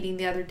in a meeting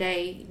the other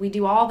day. We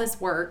do all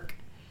this work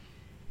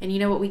and you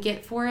know what we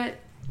get for it?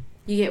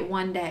 You get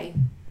one day.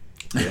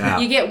 Yeah.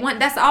 You get one,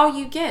 that's all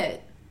you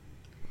get.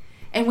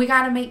 And we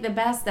got to make the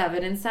best of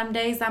it. And some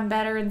days I'm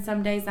better and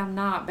some days I'm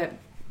not, but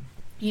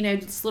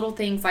just little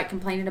things like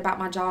complaining about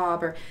my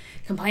job or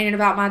complaining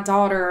about my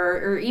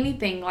daughter or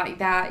anything like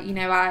that.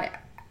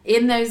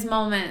 In those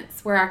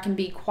moments where I can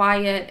be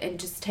quiet and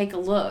just take a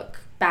look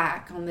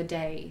back on the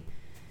day,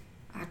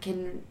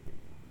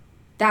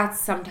 that's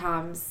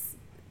sometimes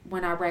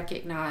when I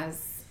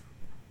recognize,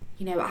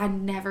 I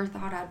never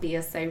thought I'd be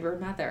a sober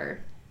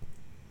mother.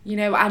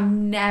 I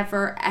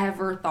never,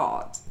 ever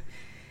thought,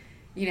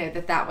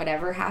 that would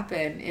ever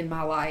happen in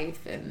my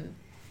life. And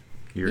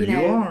here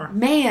you are.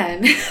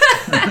 Man.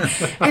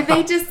 And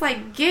they just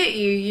get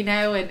you,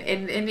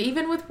 and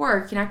even with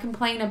work, I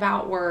complain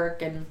about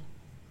work and,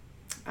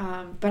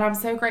 but I'm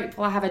so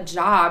grateful I have a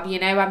job, we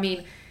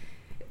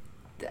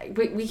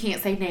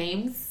can't say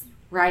names,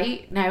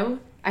 right? No,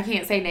 I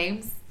can't say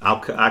names.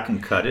 I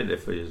can cut it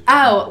if it's...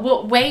 Oh,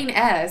 well, Wayne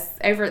S.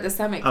 over at the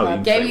Summit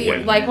Club gave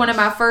me one of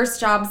my first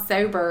jobs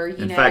sober,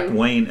 In fact,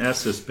 Wayne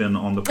S. has been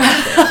on the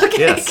podcast. Okay,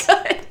 yes.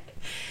 Good.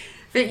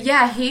 But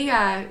yeah, he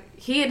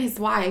and his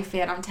wife,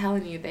 and I'm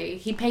telling you,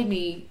 he paid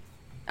me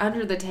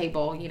under the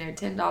table,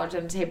 $10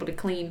 under the table to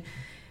clean.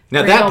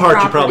 Now that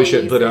part you probably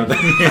shouldn't put on there.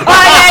 Oh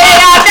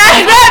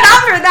yeah, no,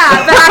 not for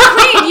that. But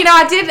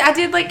I cleaned, I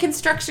did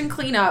construction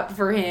cleanup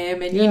for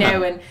him,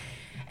 and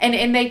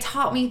and they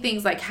taught me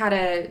things like how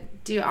to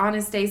do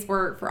honest days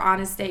work for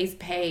honest days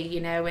pay,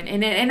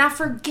 and I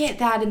forget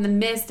that in the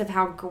midst of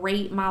how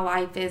great my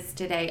life is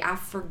today. I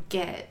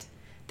forget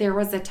there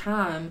was a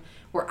time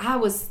where I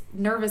was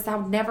nervous I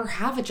would never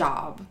have a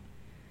job,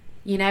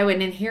 and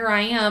then here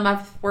I am.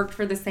 I've worked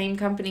for the same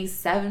company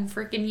 7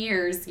 freaking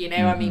years,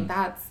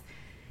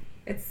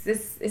 it's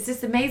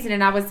just amazing.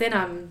 And I was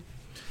in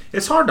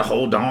It's hard to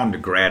hold on to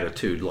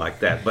gratitude like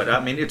that, but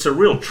it's a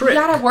real trick. You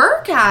gotta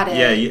work at it.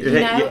 Yeah,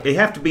 you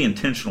have to be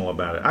intentional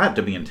about it. I have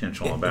to be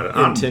intentional about it.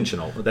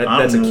 Intentional.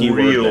 That's a key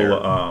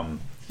word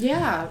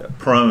there.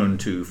 Prone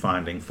to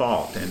finding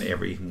fault in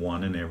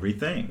everyone and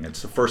everything.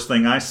 It's the first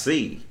thing I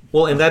see.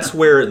 Well, and that's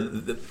where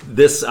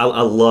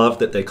I love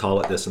that they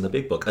call it this in the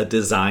big book, a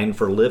design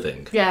for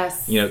living.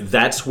 Yes.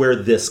 That's where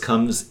this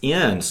comes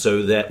in,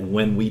 so that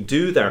when we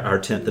do our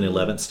 10th and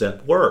 11th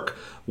step work,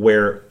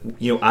 where,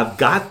 I've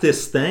got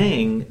this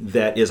thing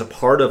that is a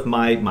part of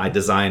my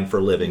design for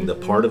living, the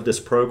part of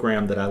this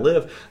program that I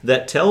live,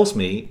 that tells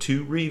me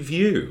to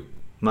review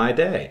my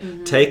day.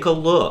 Take a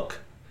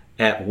look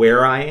at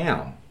where I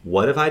am.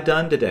 What have I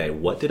done today?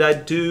 What did I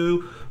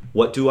do?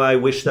 What do I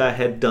wish that I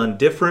had done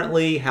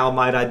differently? How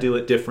might I do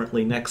it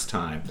differently next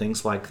time?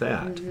 Things like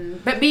that.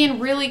 But being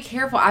really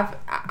careful.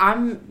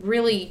 I'm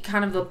really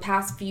kind of the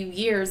past few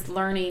years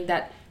learning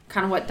that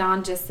kind of what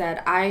Don just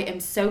said. I am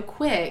so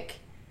quick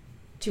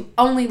to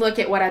only look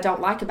at what I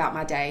don't like about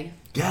my day.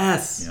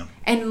 Yes. Yeah.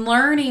 And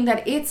learning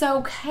that it's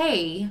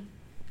okay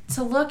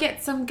to look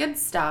at some good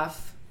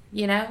stuff.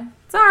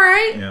 It's all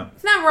right. Yeah.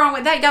 There's nothing wrong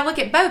with that. You got to look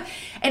at both.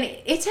 And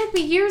it took me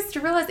years to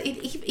realize,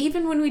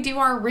 even when we do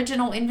our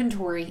original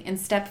inventory in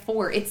step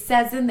 4, it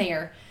says in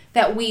there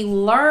that we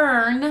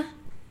learn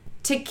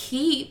to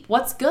keep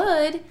what's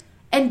good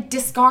and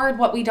discard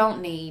what we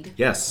don't need.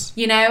 Yes.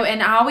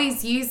 And I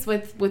always use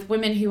with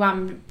women who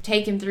I'm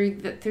taking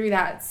through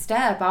that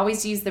step, I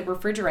always use the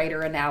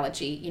refrigerator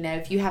analogy.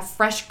 If you have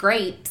fresh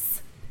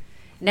grapes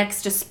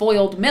next to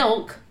spoiled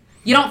milk,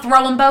 you don't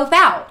throw them both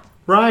out.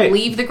 Right.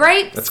 Leave the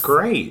grapes. That's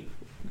great.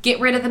 Get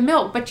rid of the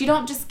milk, but you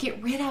don't just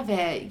get rid of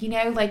it.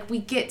 We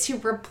get to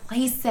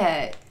replace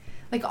it.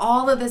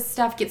 All of this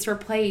stuff gets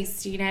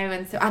replaced,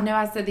 and so I know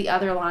I said the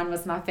other line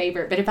was my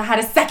favorite, but if I had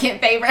a second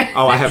favorite.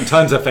 Oh, I have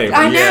tons of favorites.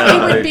 I know,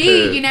 yeah, it would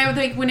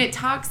be, when it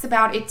talks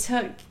about it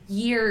took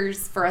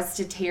years for us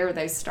to tear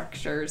those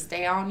structures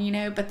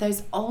down, but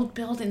those old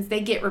buildings, they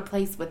get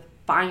replaced with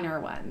finer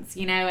ones,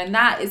 and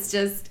that is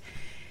just,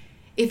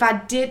 if I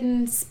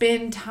didn't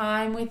spend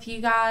time with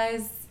you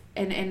guys,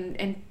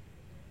 and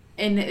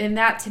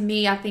that to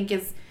me, I think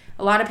is,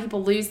 a lot of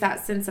people lose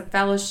that sense of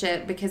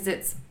fellowship because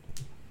it's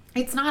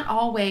not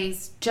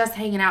always just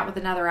hanging out with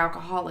another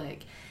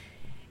alcoholic.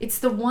 It's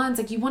the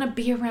ones, you want to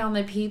be around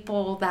the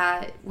people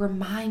that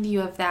remind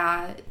you of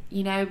that,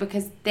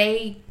 because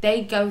they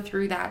go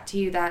through that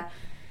too, that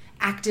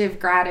active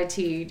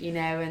gratitude,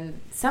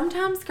 and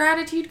sometimes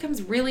gratitude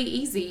comes really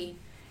easy.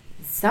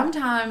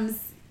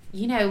 Sometimes,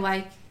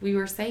 like we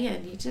were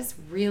saying, you just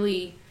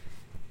really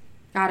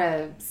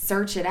gotta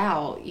search it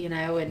out,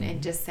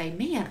 and just say,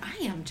 man, I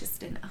am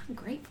just an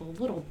ungrateful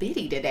little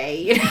bitty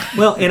today.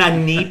 Well, and I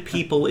need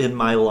people in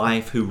my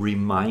life who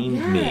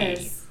remind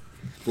me,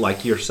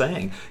 like you're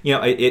saying,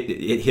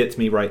 it hits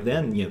me right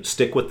then,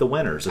 stick with the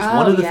winners. It's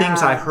one of the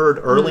things I heard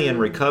early in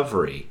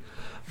recovery.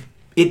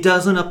 It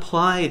doesn't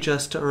apply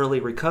just to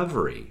early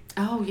recovery.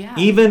 Oh, yeah.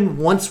 Even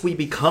once we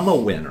become a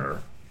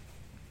winner,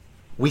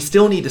 we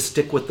still need to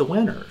stick with the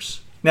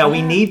winners. Now,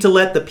 we need to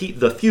let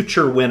the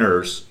future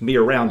winners be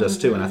around us,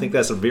 too. And I think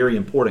that's a very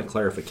important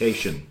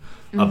clarification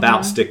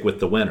about stick with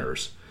the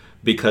winners.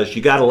 Because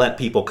you got to let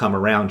people come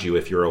around you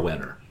if you're a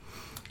winner.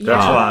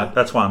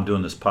 That's why I'm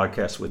doing this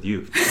podcast with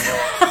you.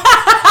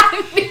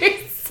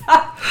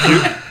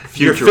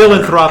 Your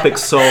philanthropic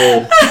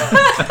soul.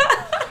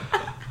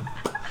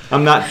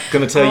 I'm not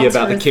going to tell you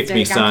about the kick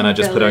me sign I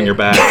just put on your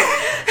back.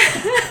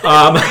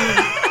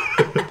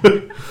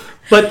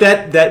 But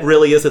that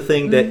really is a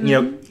thing that,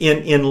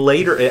 in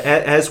later,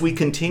 as we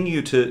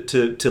continue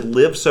to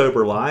live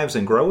sober lives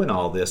and grow in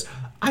all this,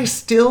 I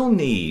still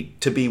need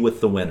to be with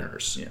the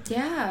winners.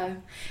 Yeah.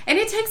 And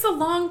it takes a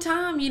long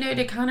time,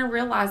 to kind of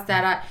realize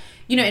that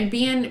and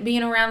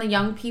being around the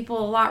young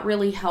people a lot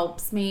really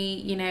helps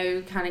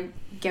me, kind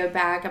of go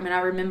back. I mean,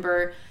 I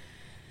remember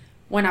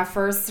when I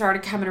first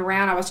started coming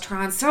around, I was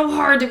trying so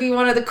hard to be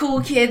one of the cool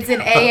kids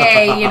in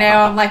AA,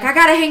 I'm like, I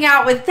got to hang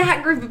out with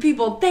that group of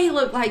people. They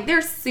look like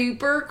they're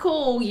super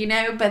cool,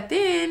 but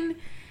then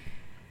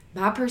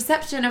my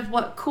perception of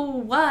what cool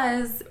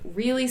was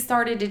really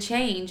started to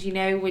change,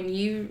 when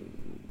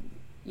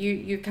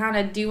you're kind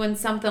of doing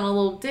something a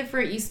little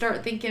different, you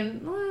start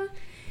thinking, well,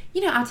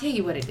 I'll tell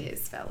you what it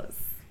is, fellas.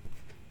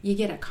 You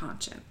get a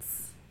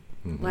conscience.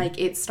 Mm-hmm. Like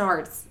it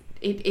starts...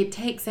 It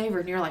takes over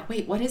and you're like,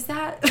 wait, what is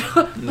that?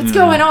 What's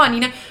going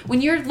on?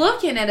 When you're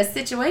looking at a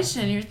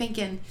situation, you're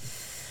thinking,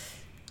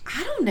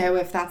 I don't know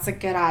if that's a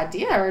good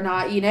idea or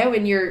not,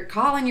 when you're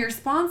calling your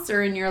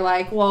sponsor and you're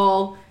like,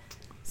 well,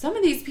 some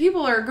of these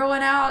people are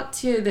going out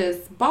to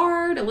this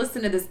bar to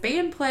listen to this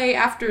band play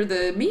after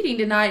the meeting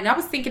tonight. And I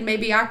was thinking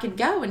maybe I could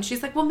go. And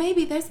she's like, well,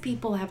 maybe those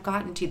people have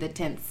gotten to the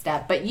 10th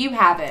step, but you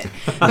haven't.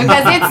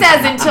 Because it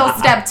says until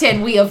step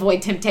 10, we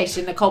avoid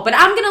temptation, Nicole. But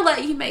I'm going to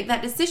let you make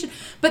that decision.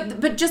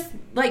 But just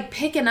like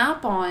picking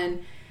up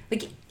on,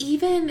 like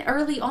even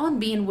early on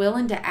being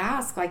willing to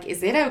ask, like,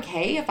 is it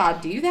okay if I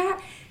do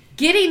that?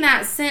 Getting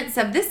that sense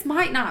of this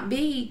might not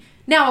be.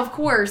 Now, of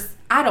course,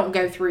 I don't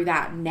go through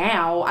that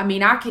now. I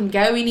mean, I can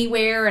go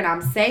anywhere and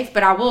I'm safe,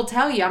 but I will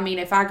tell you, I mean,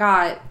 if I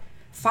got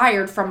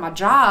fired from my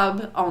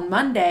job on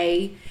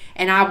Monday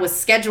and I was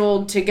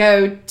scheduled to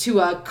go to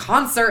a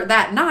concert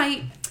that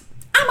night,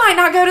 I might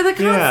not go to the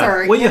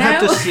concert. Well, you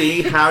have to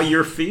see how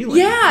you're feeling.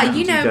 Yeah,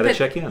 you got to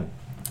check in.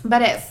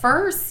 But at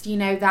first,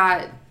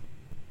 that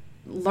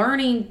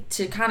learning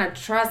to kind of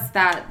trust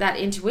that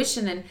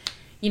intuition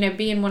and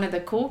being one of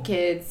the cool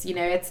kids,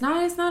 it's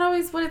not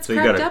always what it's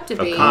cracked up to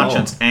be. A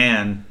conscience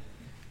and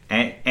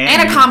a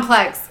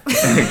complex.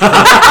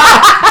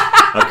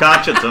 A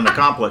conscience and a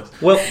complex.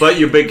 Well, but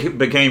you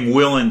became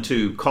willing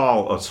to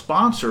call a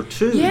sponsor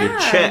too to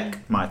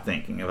check my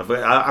thinking.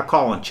 I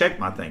call and check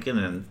my thinking,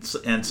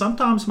 and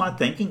sometimes my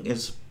thinking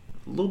is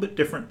a little bit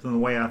different than the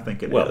way I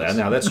think it is. Well,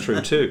 now that's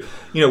true too.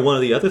 One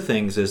of the other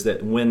things is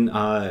that when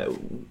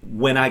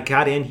I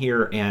got in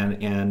here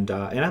and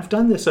I've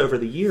done this over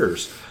the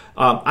years.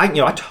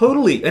 I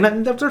totally,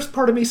 and there's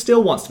part of me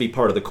still wants to be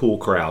part of the cool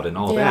crowd and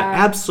all that.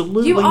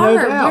 Absolutely, no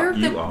doubt.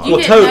 You are. Well,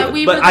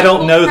 totally, but I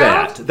don't know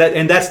that,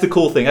 and that's the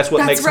cool thing. That's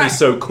what makes me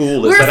so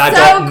cool is that I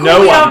don't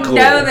know I'm cool. We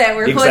don't know that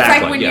we're cool. It's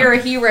like when you're a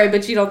hero,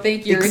 but you don't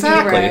think you're a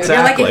hero.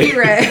 Exactly.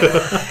 You're like a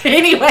hero.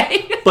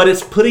 Anyway. But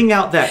it's putting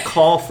out that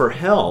call for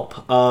help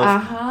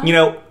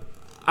of,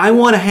 I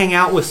want to hang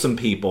out with some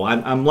people.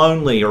 I'm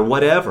lonely or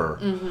whatever.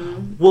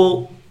 Mm-hmm.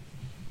 Well,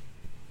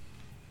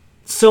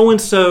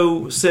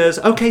 so-and-so says,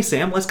 okay,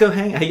 Sam, let's go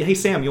hang. Hey,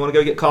 Sam, you want to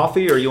go get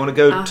coffee or you want to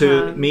go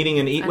to a meeting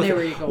and eat with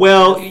them?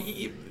 Well,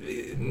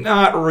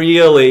 not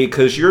really,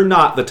 because you're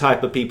not the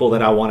type of people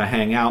that I want to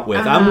hang out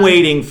with. I'm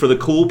waiting for the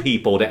cool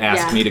people to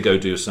ask me to go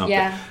do something.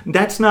 Yeah.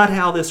 That's not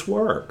how this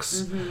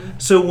works. Mm-hmm.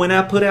 So when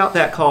I put out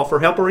that call for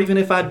help, or even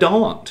if I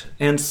don't,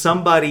 and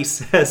somebody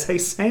says, hey,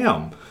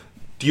 Sam,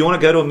 do you want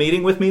to go to a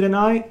meeting with me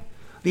tonight?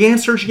 The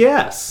answer is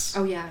yes.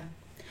 Oh, yeah.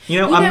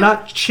 I'm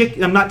not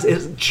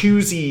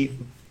choosy,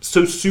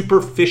 so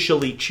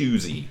superficially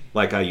choosy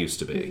like I used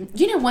to be.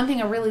 One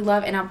thing I really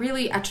love, and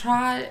I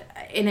try,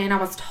 and I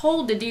was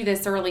told to do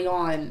this early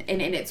on, and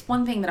it's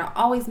one thing that I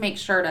always make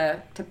sure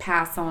to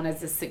pass on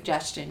as a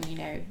suggestion,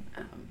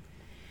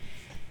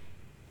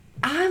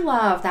 I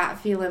love that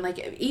feeling,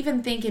 like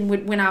even thinking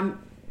when I'm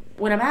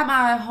at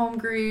my home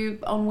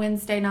group on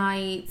Wednesday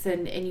nights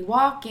and you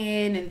walk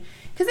in, and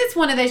because it's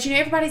one of those,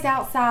 everybody's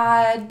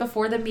outside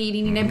before the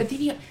meeting, but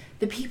then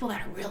the people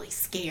that are really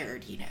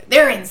scared,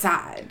 they're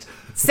inside,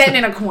 sitting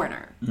in a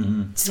corner,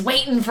 just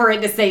waiting for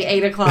it to say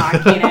 8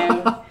 o'clock,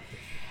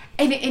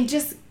 and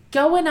just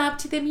going up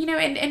to them,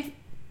 and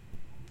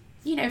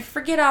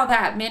forget all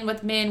that, men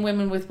with men,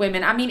 women with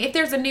women. I mean, if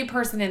there's a new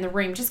person in the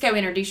room, just go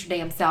introduce your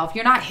damn self.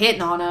 You're not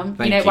hitting on them.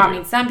 Thank you. Well, I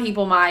mean, some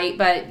people might,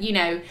 but,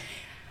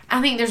 I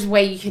think there's a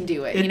way you can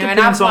do it, and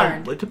I've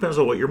learned. It depends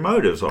on what your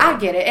motives are. I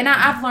get it, and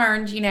I've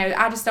learned,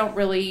 I just don't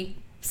really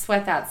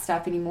sweat that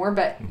stuff anymore,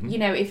 but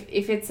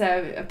if it's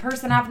a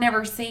person I've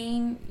never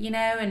seen,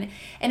 and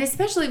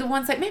especially the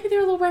ones like maybe they're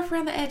a little rough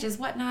around the edges,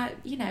 whatnot,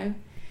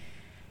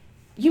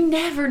 you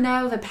never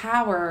know the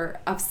power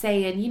of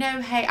saying,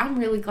 hey, I'm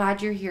really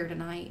glad you're here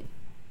tonight.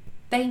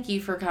 Thank you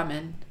for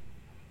coming.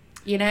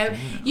 You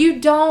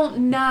don't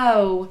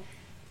know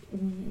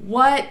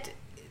what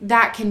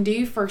that can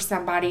do for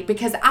somebody,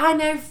 because I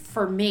know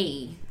for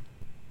me,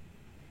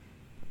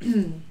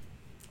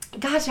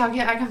 gosh,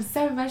 I'm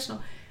so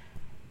emotional.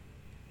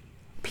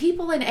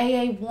 People in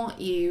AA want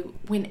you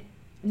when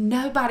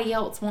nobody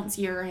else wants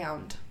you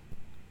around.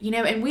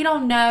 And we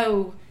don't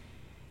know,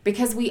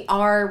 because we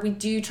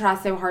do try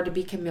so hard to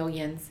be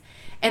chameleons.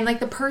 And like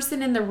the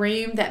person in the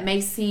room that may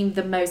seem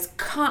the most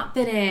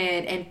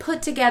confident and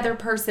put together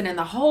person in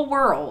the whole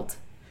world,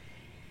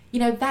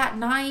 that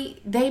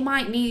night they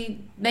might be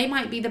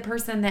the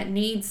person that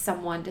needs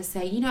someone to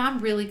say, I'm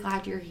really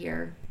glad you're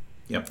here.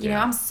 Yep.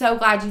 I'm so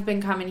glad you've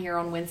been coming here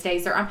on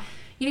Wednesdays, or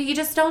you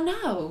just don't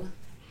know.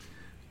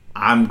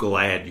 I'm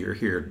glad you're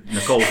here,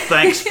 Nicole.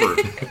 Thanks for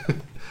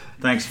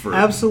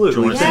absolutely.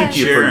 joining. Thank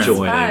you for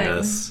joining fun.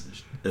 us.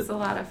 It's a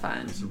lot of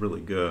fun. It's really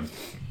good.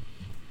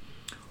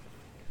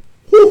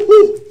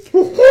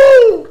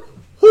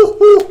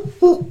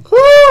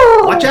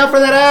 Watch out for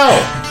that owl.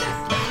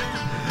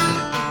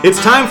 It's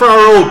time for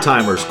our old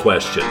timers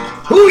question.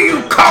 Who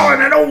you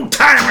calling an old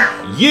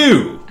timer?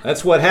 You.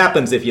 That's what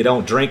happens if you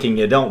don't drink and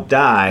you don't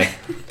die.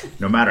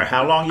 No matter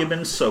how long you've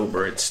been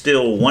sober, it's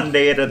still one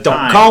day at a Don't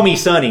time. call me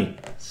Sonny.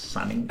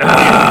 Sonny.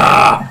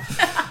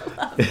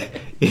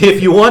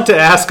 If you want to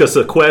ask us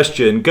a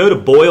question, go to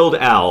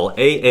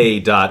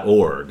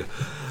boiledowlaa.org.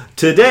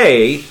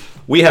 Today,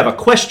 we have a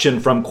question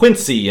from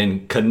Quincy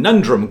in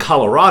Conundrum,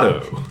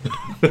 Colorado.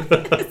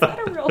 Is that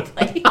a real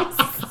place?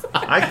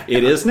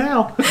 It is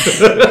now.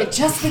 It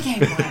just became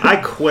one. I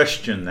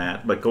question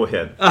that, but go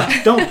ahead.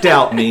 Don't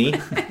doubt me.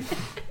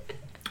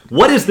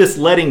 What is this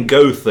letting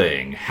go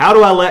thing? How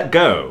do I let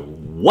go?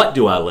 What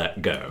do I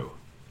let go?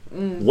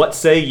 What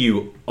say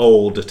you,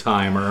 old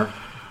timer?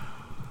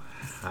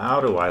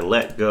 How do I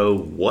let go?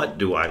 What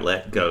do I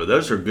let go?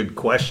 Those are good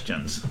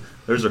questions.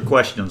 Those are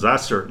questions I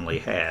certainly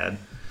had.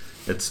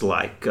 It's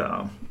like,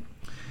 I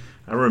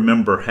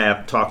remember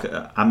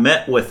I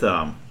met with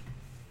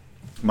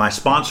my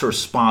sponsor's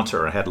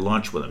sponsor. I had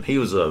lunch with him. He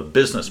was a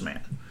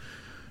businessman.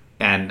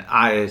 And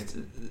I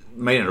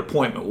made an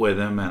appointment with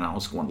him, and I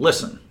was going,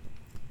 listen,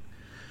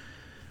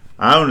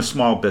 I own a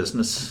small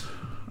business.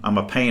 I'm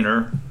a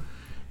painter.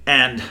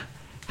 And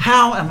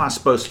how am I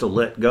supposed to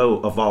let go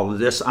of all of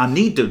this? I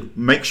need to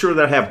make sure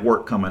that I have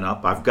work coming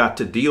up. I've got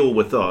to deal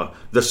with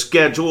the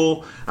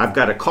schedule. I've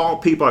got to call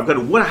people.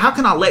 How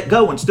can I let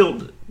go and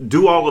still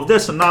do all of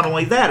this? And not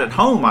only that, at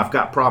home I've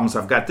got problems.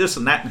 I've got this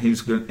and that.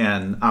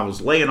 And I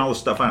was laying all this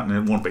stuff out, and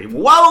then one be,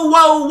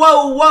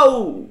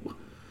 whoa.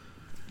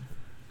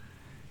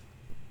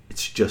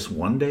 It's just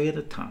one day at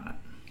a time.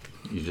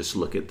 You just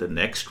look at the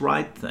next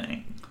right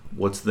thing.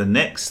 What's the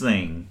next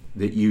thing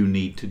that you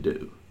need to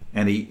do?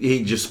 And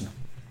he just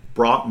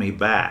brought me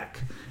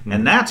back.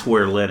 And that's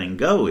where letting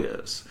go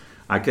is.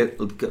 I get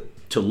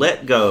to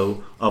let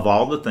go of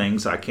all the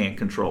things I can't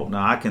control.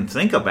 Now, I can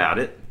think about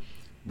it,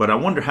 but I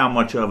wonder how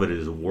much of it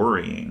is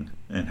worrying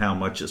and how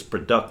much is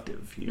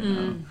productive,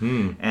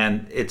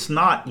 And it's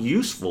not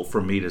useful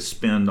for me to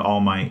spend all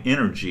my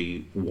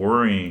energy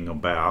worrying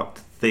about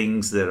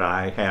things that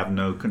I have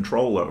no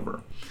control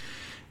over.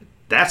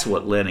 That's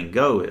what letting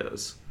go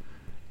is.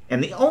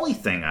 And the only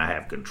thing I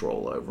have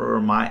control over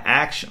are my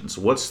actions.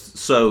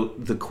 So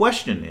the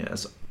question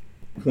is,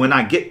 when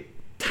I get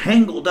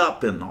tangled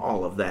up in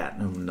all of that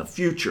and the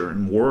future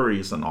and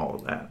worries and all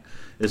of that,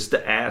 is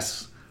to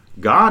ask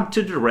God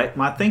to direct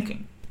my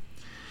thinking.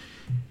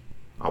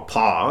 I'll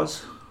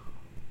pause,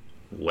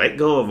 let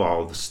go of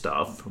all the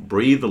stuff,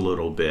 breathe a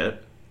little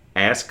bit,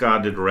 ask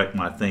God to direct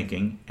my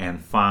thinking,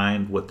 and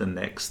find what the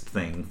next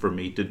thing for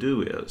me to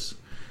do is.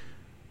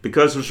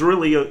 Because there's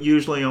really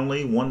usually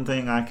only one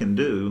thing I can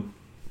do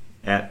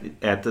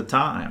at the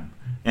time.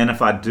 And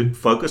if I do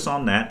focus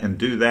on that and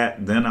do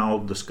that, then I'll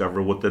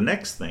discover what the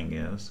next thing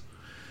is.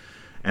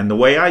 And the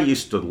way I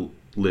used to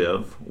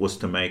live was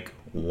to make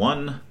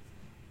one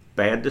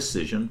bad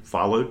decision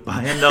followed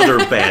by another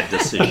bad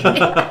decision.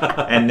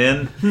 And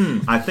then,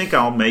 I think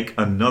I'll make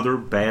another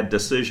bad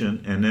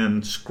decision, and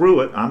then screw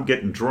it, I'm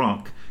getting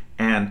drunk.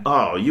 And,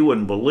 you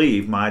wouldn't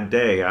believe my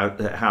day,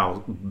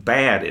 how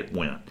bad it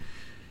went.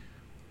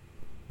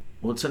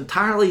 Well, it's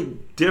entirely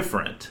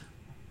different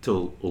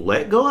to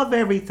let go of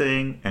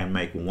everything and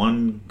make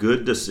one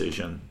good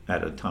decision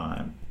at a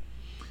time.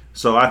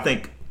 So I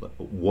think,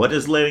 what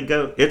is letting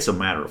go? It's a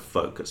matter of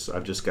focus.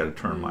 I've just got to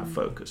turn my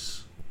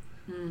focus.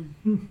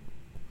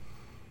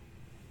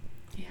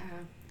 Yeah.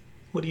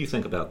 What do you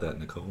think about that,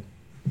 Nicole?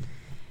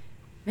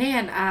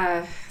 Man,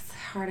 it's a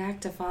hard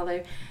act to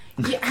follow.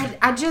 Yeah,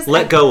 I just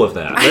let go of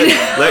that.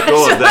 Let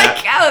go of that.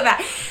 Let go of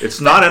that. It's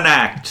not an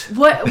act.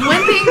 One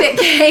thing that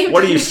came.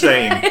 What are you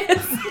saying?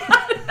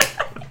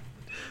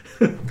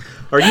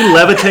 Are you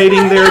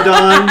levitating there,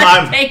 Don?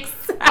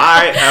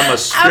 I am a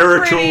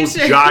spiritual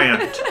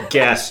giant.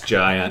 Gas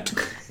giant.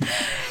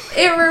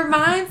 It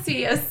reminds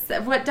me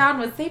of what Don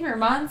was saying. It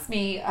reminds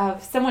me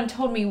of someone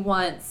told me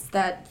once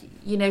that,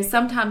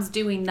 sometimes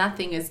doing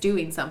nothing is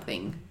doing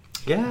something.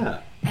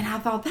 Yeah. And I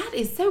thought, that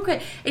is so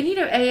good. And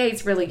AA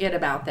is really good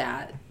about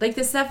that. Like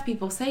the stuff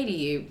people say to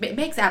you, it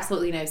makes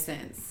absolutely no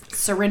sense.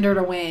 Surrender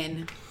to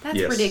win.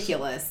 That's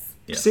ridiculous.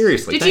 Yes.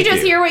 Seriously, Did you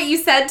just hear what you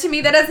said to me?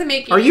 That doesn't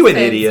make any sense. Are you an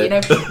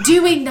idiot?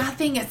 Doing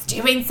nothing is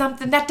doing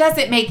something. That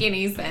doesn't make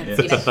any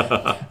sense.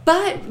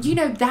 But,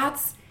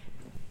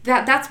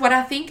 that's what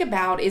I think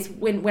about is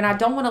when I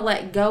don't want to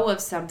let go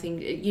of something,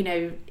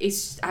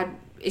 it's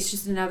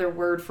just another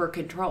word for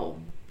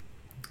control.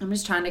 I'm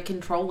just trying to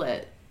control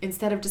it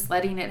instead of just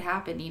letting it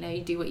happen.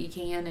 You do what you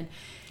can. And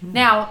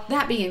now,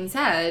 that being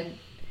said,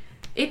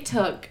 it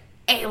took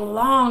a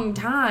long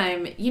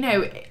time.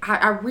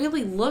 I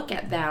really look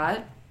at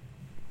that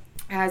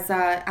as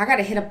I got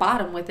to hit a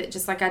bottom with it,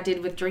 just like I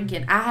did with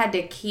drinking. I had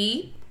to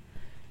keep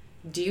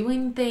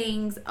doing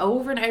things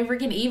over and over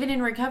again, even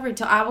in recovery,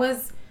 till I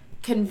was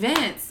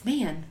convinced,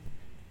 man,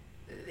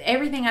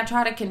 everything I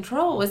try to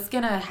control is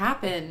going to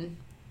happen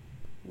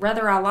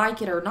whether I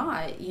like it or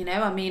not.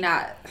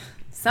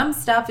 Some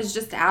stuff is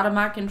just out of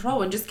my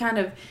control, and just kind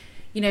of,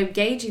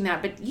 gauging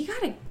that. But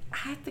I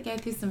have to go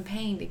through some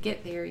pain to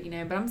get there,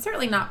 but I'm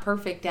certainly not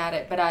perfect at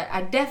it. But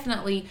I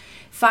definitely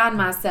find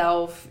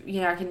myself,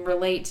 I can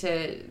relate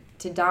to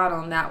Don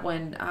on that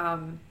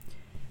one,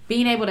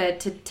 being able to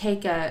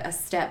take a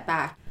step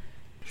back.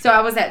 So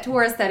I was at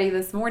Torah study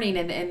this morning,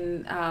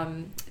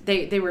 and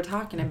they were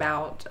talking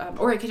about,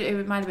 or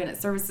it might have been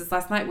at services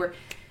last night, where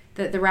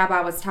the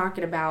rabbi was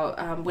talking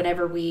about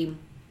whenever we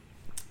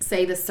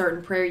say this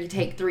certain prayer, you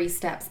take 3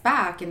 steps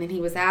back. And then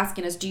he was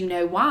asking us, do you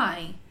know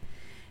why?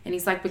 And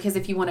he's like, because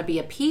if you want to be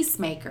a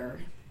peacemaker,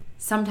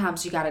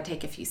 sometimes you got to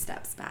take a few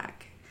steps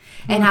back.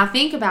 Mm-hmm. And I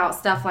think about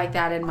stuff like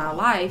that in my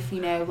life,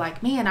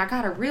 like, man, I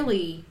got to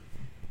really,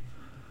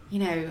 I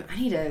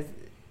need to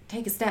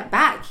take a step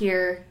back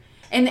here.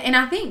 And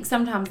I think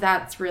sometimes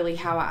that's really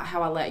how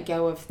I let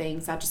go of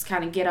things. I just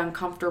kind of get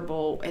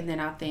uncomfortable, and then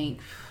I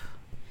think,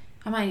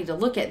 I might need to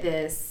look at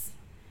this,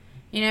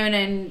 and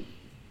then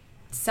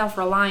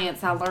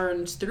self-reliance I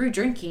learned through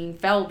drinking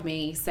failed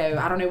me. So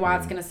I don't know why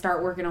it's going to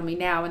start working on me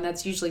now. And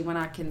that's usually when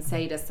I can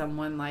say to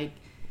someone like,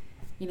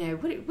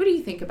 what do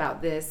you think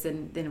about this?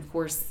 And then of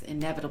course,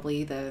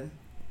 inevitably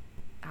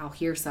I'll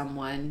hear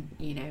someone,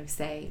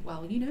 say,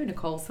 well,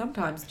 Nicole,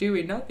 sometimes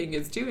doing nothing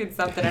is doing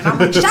something. And I'm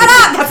like, shut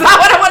up! That's not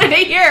what I wanted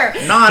to hear.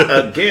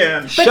 Not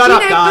again. Shut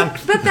up, Don.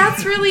 But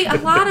that's really a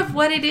lot of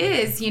what it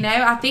is.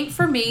 I think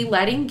for me,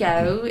 letting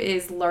go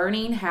is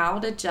learning how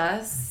to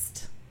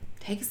just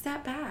take a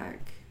step back.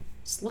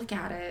 Just look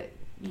at it,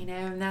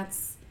 and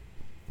that's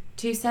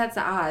 2 sets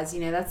of eyes.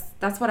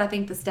 That's what I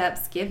think the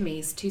steps give me,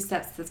 is 2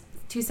 sets of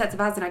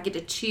eyes, and I get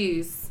to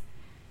choose.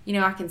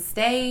 I can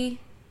stay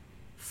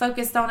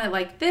focused on it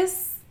like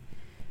this,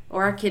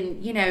 or I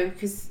can,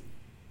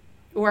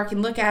 or I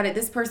can look at it,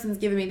 this person's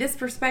giving me this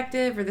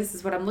perspective, or this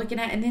is what I'm looking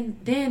at, and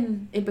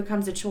then it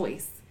becomes a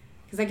choice,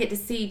 because I get to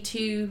see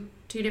two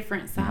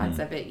different sides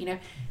of it.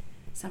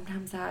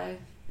 Sometimes I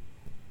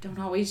don't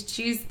always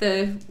choose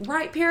the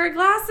right pair of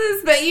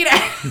glasses, but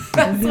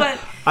that's what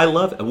I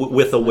love.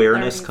 With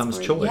awareness comes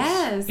choice.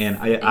 Yes, and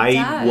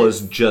I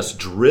was just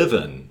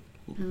driven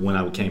when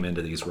I came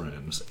into these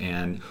rooms,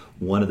 and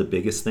one of the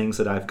biggest things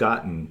that I've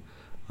gotten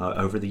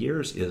over the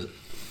years is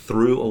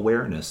through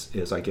awareness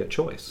is I get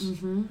choice.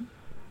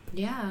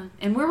 Yeah,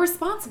 and we're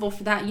responsible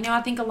for that.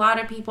 I think a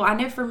lot of people, I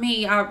know for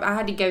me, I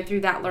had to go through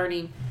that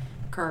learning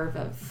curve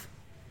of,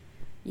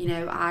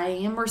 I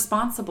am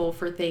responsible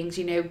for things.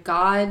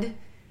 God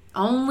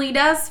only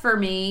does for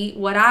me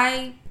what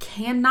I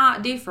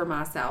cannot do for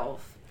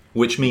myself.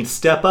 Which means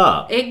step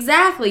up.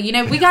 Exactly.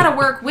 We got to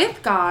work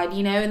with God,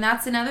 and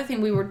that's another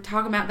thing. We were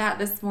talking about that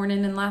this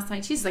morning and last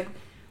night. She's like,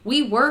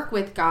 we work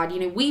with God.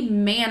 We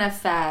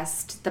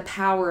manifest the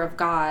power of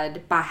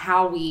God by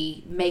how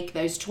we make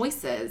those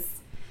choices,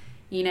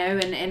 and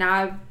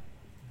I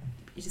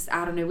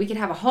don't know. We could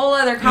have a whole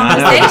other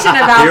conversation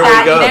about Here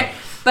that, we go.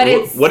 But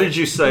it's, what did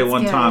you say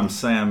one good. time,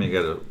 Sam? You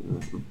got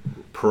to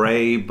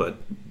pray, but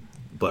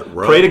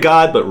row. Pray to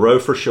God, but row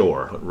for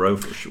shore. But row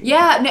for shore.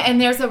 Yeah,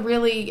 and there's a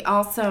really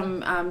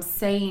awesome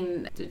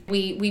saying.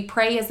 We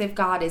pray as if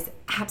God is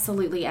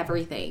absolutely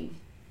everything,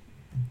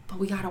 but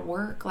we got to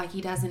work like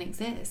He doesn't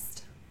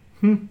exist.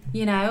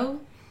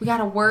 We got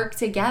to work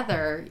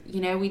together.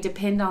 We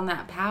depend on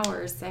that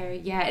power. So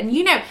yeah,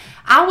 and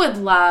I would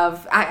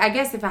love. I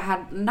guess if I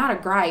had not a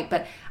gripe,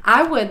 but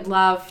I would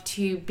love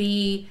to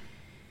be,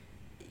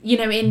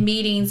 in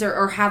meetings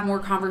or have more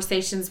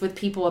conversations with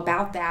people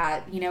about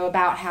that,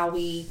 about how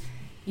we,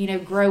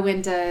 grow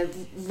into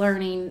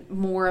learning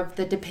more of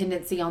the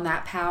dependency on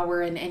that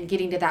power and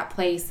getting to that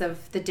place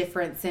of the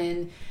difference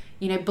in,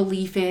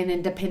 belief in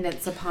and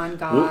dependence upon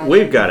God.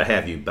 We've got to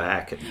have you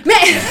back and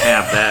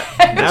have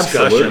that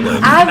discussion. Absolutely.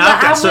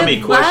 I've got so many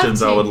would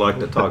questions love I to. would like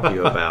to talk to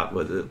you about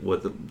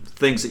with the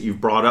things that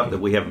you've brought up that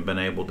we haven't been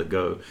able to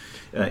go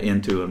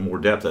into in more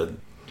depth.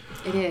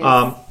 It is.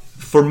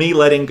 For me,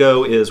 letting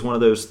go is one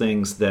of those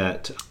things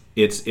that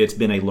it's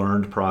been a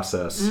learned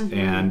process,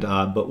 and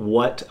but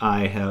what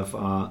I have,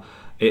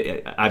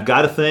 I've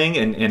got a thing,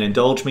 and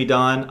indulge me,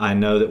 Don. I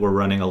know that we're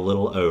running a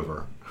little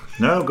over.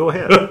 No, go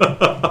ahead.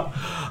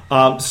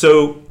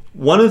 So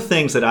one of the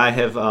things that I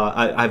have,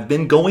 I've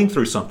been going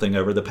through something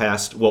over the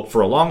past,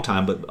 for a long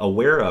time, but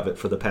aware of it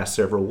for the past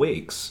several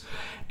weeks,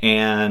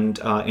 and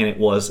it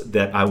was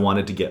that I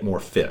wanted to get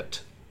more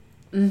fit.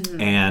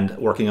 and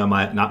working on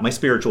not my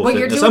spiritual Well,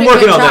 you're fitness. doing I'm a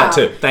working good on job. that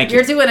too. Thank you.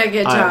 You're doing a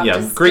good job. Yeah,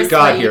 just, Greek just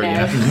God so you here.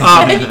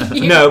 know.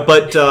 Yeah. No,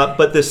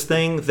 but this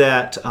thing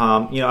that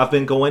I've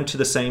been going to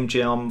the same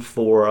gym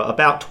for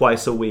about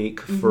twice a week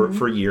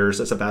for years.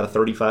 It's about a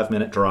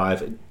 35-minute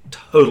drive. It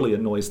totally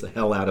annoys the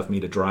hell out of me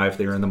to drive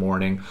there in the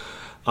morning.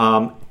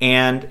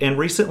 And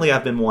recently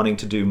I've been wanting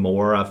to do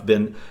more.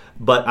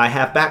 But I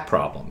have back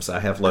problems.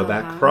 I have low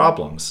back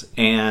problems,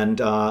 and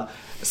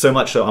so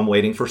much so I'm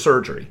waiting for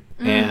surgery.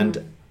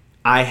 And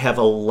I have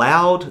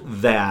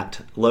allowed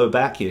that low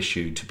back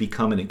issue to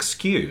become an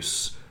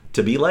excuse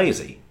to be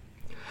lazy.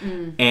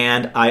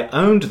 And I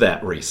owned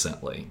that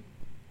recently.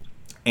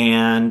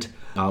 And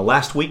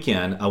last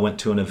weekend, I went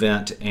to an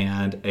event,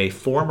 and a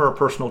former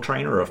personal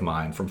trainer of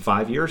mine from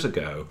 5 years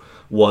ago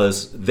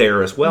was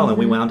there as well. And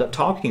we wound up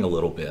talking a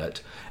little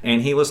bit.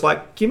 And he was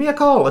like, give me a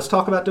call. Let's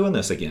talk about doing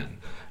this again.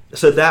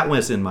 So that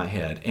was in my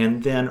head.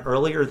 And then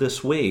earlier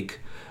this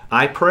week,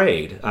 I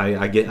prayed.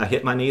 I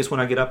hit my knees when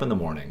I get up in the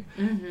morning.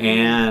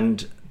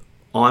 And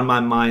on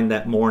my mind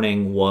that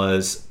morning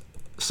was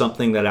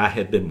something that I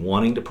had been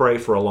wanting to pray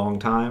for a long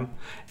time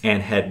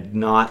and did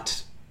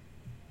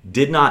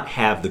not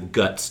have the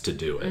guts to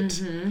do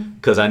it.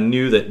 Because I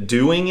knew that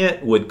doing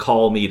it would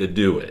call me to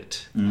do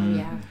it.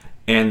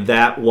 And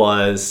that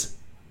was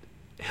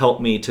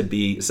help me to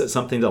be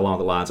something along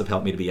the lines of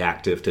help me to be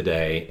active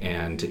today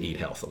and to eat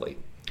healthily.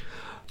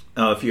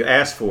 If you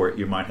ask for it,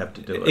 you might have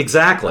to do it.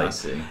 Exactly. I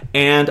see.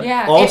 And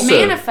yeah, also,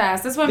 it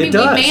manifests. That's what I mean. it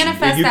does. We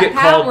manifest You that get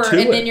called power, to and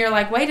it. then you're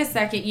like, wait a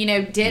second,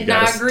 didn't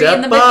gotta I agree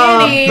in the step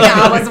up. beginning?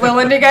 I was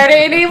willing to go to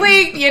any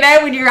length.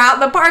 When you're out in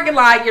the parking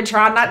lot, you're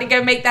trying not to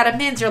go make that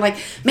amends. You're like,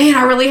 man,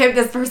 I really hope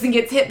this person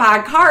gets hit by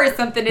a car or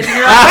something. And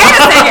you're like, wait a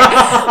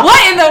second,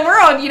 what in the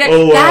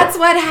world? That's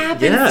what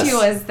happens to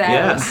us, though.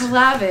 Yes. I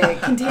love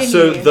it. Continue.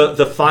 So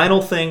the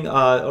final thing,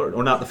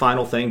 or not the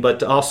final thing,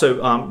 but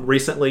also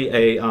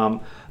recently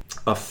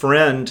a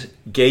friend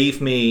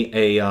gave me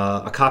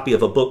a copy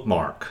of a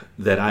bookmark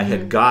that I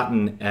had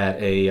gotten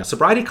at a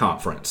sobriety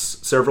conference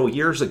several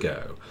years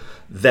ago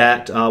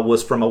that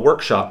was from a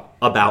workshop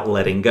about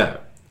letting go.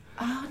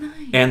 Oh, nice.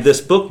 And this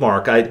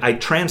bookmark, I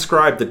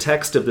transcribed the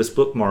text of this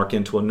bookmark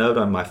into a note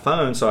on my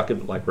phone so I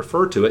could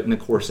refer to it. And of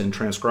course, in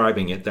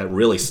transcribing it, that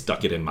really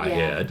stuck it in my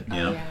head.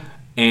 Yeah.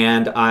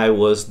 And I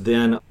was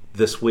then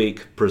this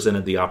week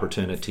presented the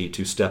opportunity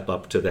to step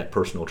up to that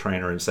personal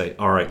trainer and say,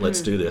 all right, let's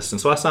do this.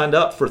 And so I signed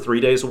up for 3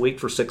 days a week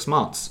for 6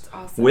 months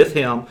with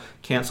him,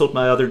 canceled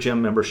my other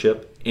gym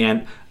membership.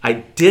 And I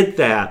did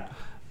that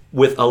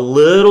with a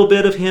little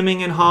bit of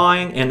hemming and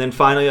hawing. And then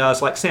finally I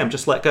was like, Sam,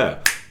 just let go.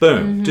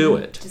 Boom, do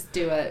it. Just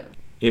do it.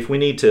 If we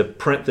need to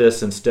print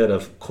this instead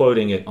of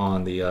quoting it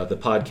on the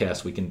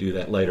podcast, we can do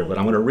that later. But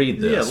I'm going to read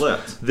this. Yeah,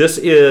 let's. This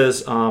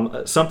is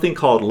something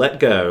called Let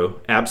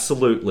Go,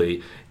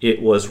 absolutely.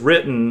 It was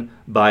written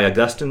by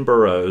Augustine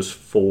Burroughs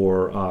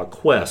for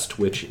Quest,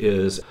 which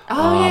is...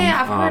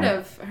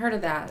 I've heard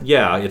of that.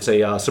 Yeah, it's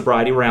a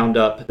sobriety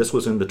roundup. This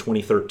was in the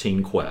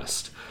 2013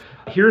 Quest.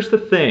 Here's the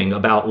thing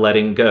about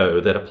letting go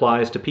that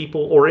applies to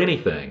people or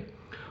anything.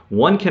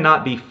 One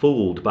cannot be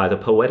fooled by the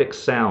poetic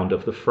sound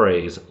of the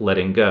phrase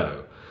letting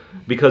go,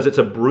 because it's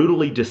a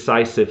brutally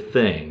decisive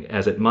thing,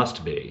 as it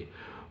must be.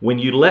 When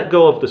you let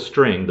go of the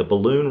string, the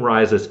balloon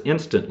rises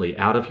instantly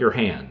out of your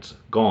hands,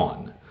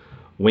 gone.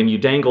 When you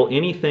dangle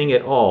anything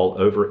at all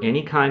over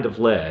any kind of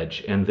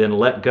ledge and then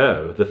let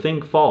go, the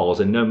thing falls,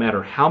 and no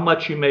matter how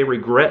much you may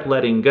regret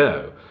letting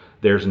go,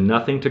 there's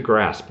nothing to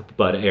grasp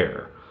but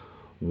air.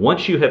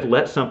 Once you have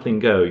let something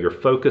go, your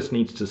focus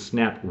needs to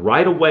snap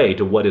right away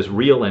to what is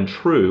real and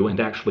true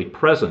and actually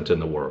present in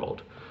the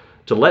world.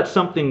 To let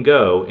something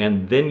go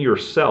and then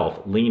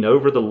yourself lean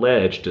over the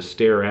ledge to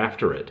stare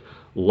after it,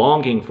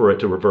 longing for it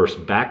to reverse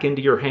back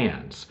into your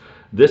hands.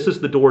 This is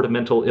the door to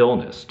mental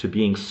illness, to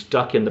being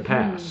stuck in the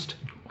past.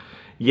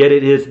 Yet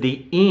it is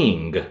the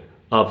ing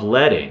of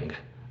letting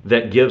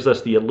that gives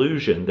us the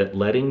illusion that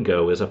letting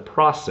go is a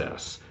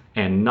process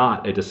and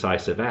not a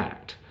decisive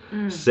act.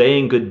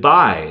 Saying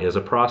goodbye is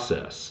a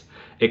process.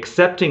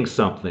 Accepting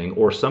something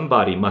or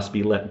somebody must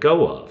be let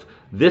go of.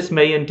 This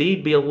may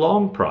indeed be a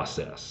long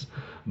process,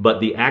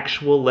 but the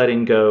actual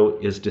letting go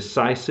is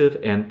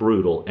decisive and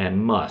brutal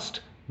and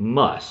must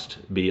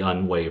be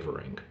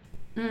unwavering.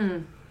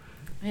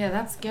 Yeah,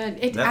 that's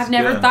good. That's I've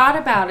never good. thought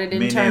about it in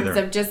Me terms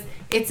neither. of just,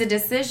 it's a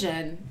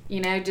decision.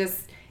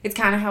 It's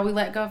kind of how we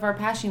let go of our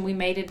passion. We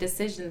made a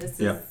decision.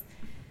 This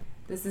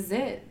is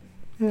it.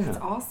 That's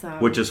awesome.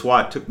 Which is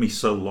why it took me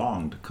so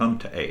long to come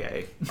to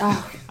AA.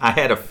 Oh. I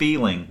had a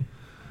feeling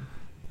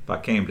if I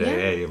came to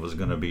AA, it was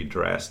going to be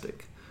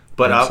drastic.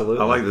 But I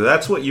Absolutely. like that.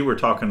 That's what you were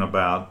talking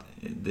about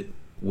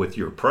with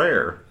your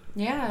prayer.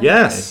 Yeah.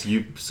 Yes. If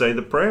you say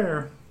the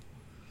prayer,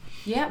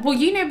 Yeah. Well,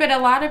 but a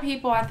lot of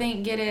people, I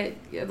think, get it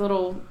a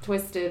little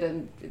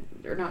twisted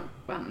or not,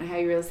 I don't know how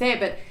you really say it,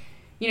 but,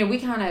 we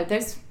kind of,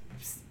 those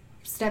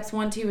steps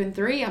 1, 2, and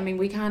 3,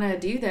 we kind of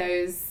do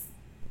those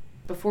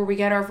before we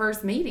get our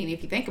first meeting,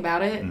 if you think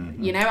about it.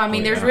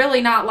 Mm-hmm. There's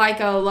really not like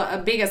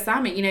a big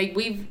assignment.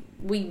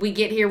 we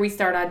get here, we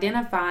start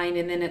identifying,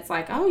 and then it's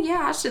like, oh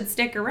yeah, I should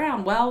stick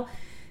around. Well,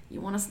 you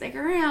want to stick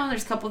around,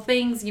 there's a couple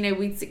things,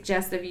 we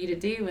suggest of you to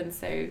do. And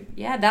so,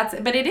 yeah,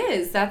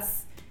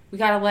 we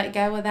got to let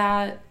go of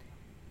that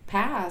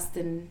past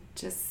and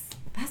just,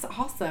 that's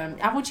awesome.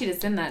 I want you to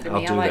send that to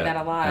me. I like that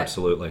a lot.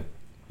 Absolutely.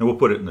 And we'll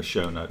put it in the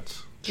show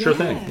notes. Sure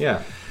thing.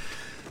 Yeah.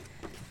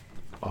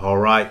 All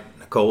right,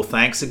 Nicole,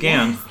 thanks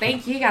again. Yes,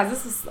 thank you guys.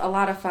 This is a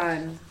lot of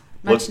fun.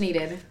 Much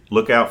needed.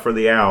 Look out for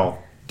the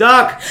owl.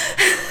 Duck!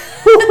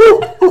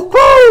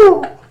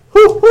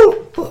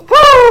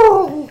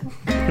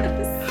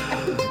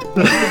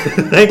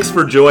 Thanks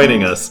for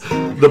joining us.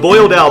 The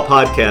Boiled Owl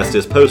podcast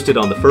is posted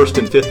on the 1st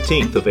and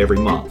 15th of every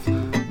month.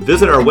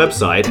 Visit our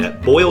website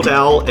at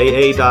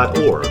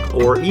boiledowlaa.org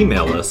or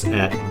email us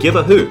at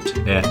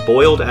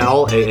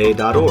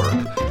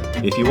giveahoot@boiledowlaa.org.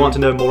 If you want to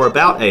know more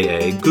about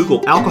AA,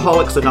 Google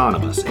Alcoholics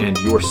Anonymous and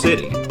your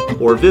city,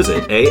 or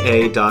visit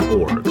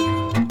aa.org.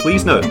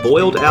 Please note,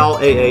 Boiled Owl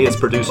AA is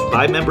produced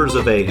by members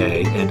of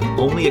AA and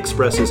only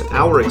expresses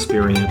our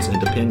experience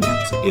and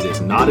opinions. It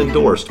is not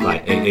endorsed by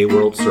AA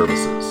World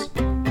Services.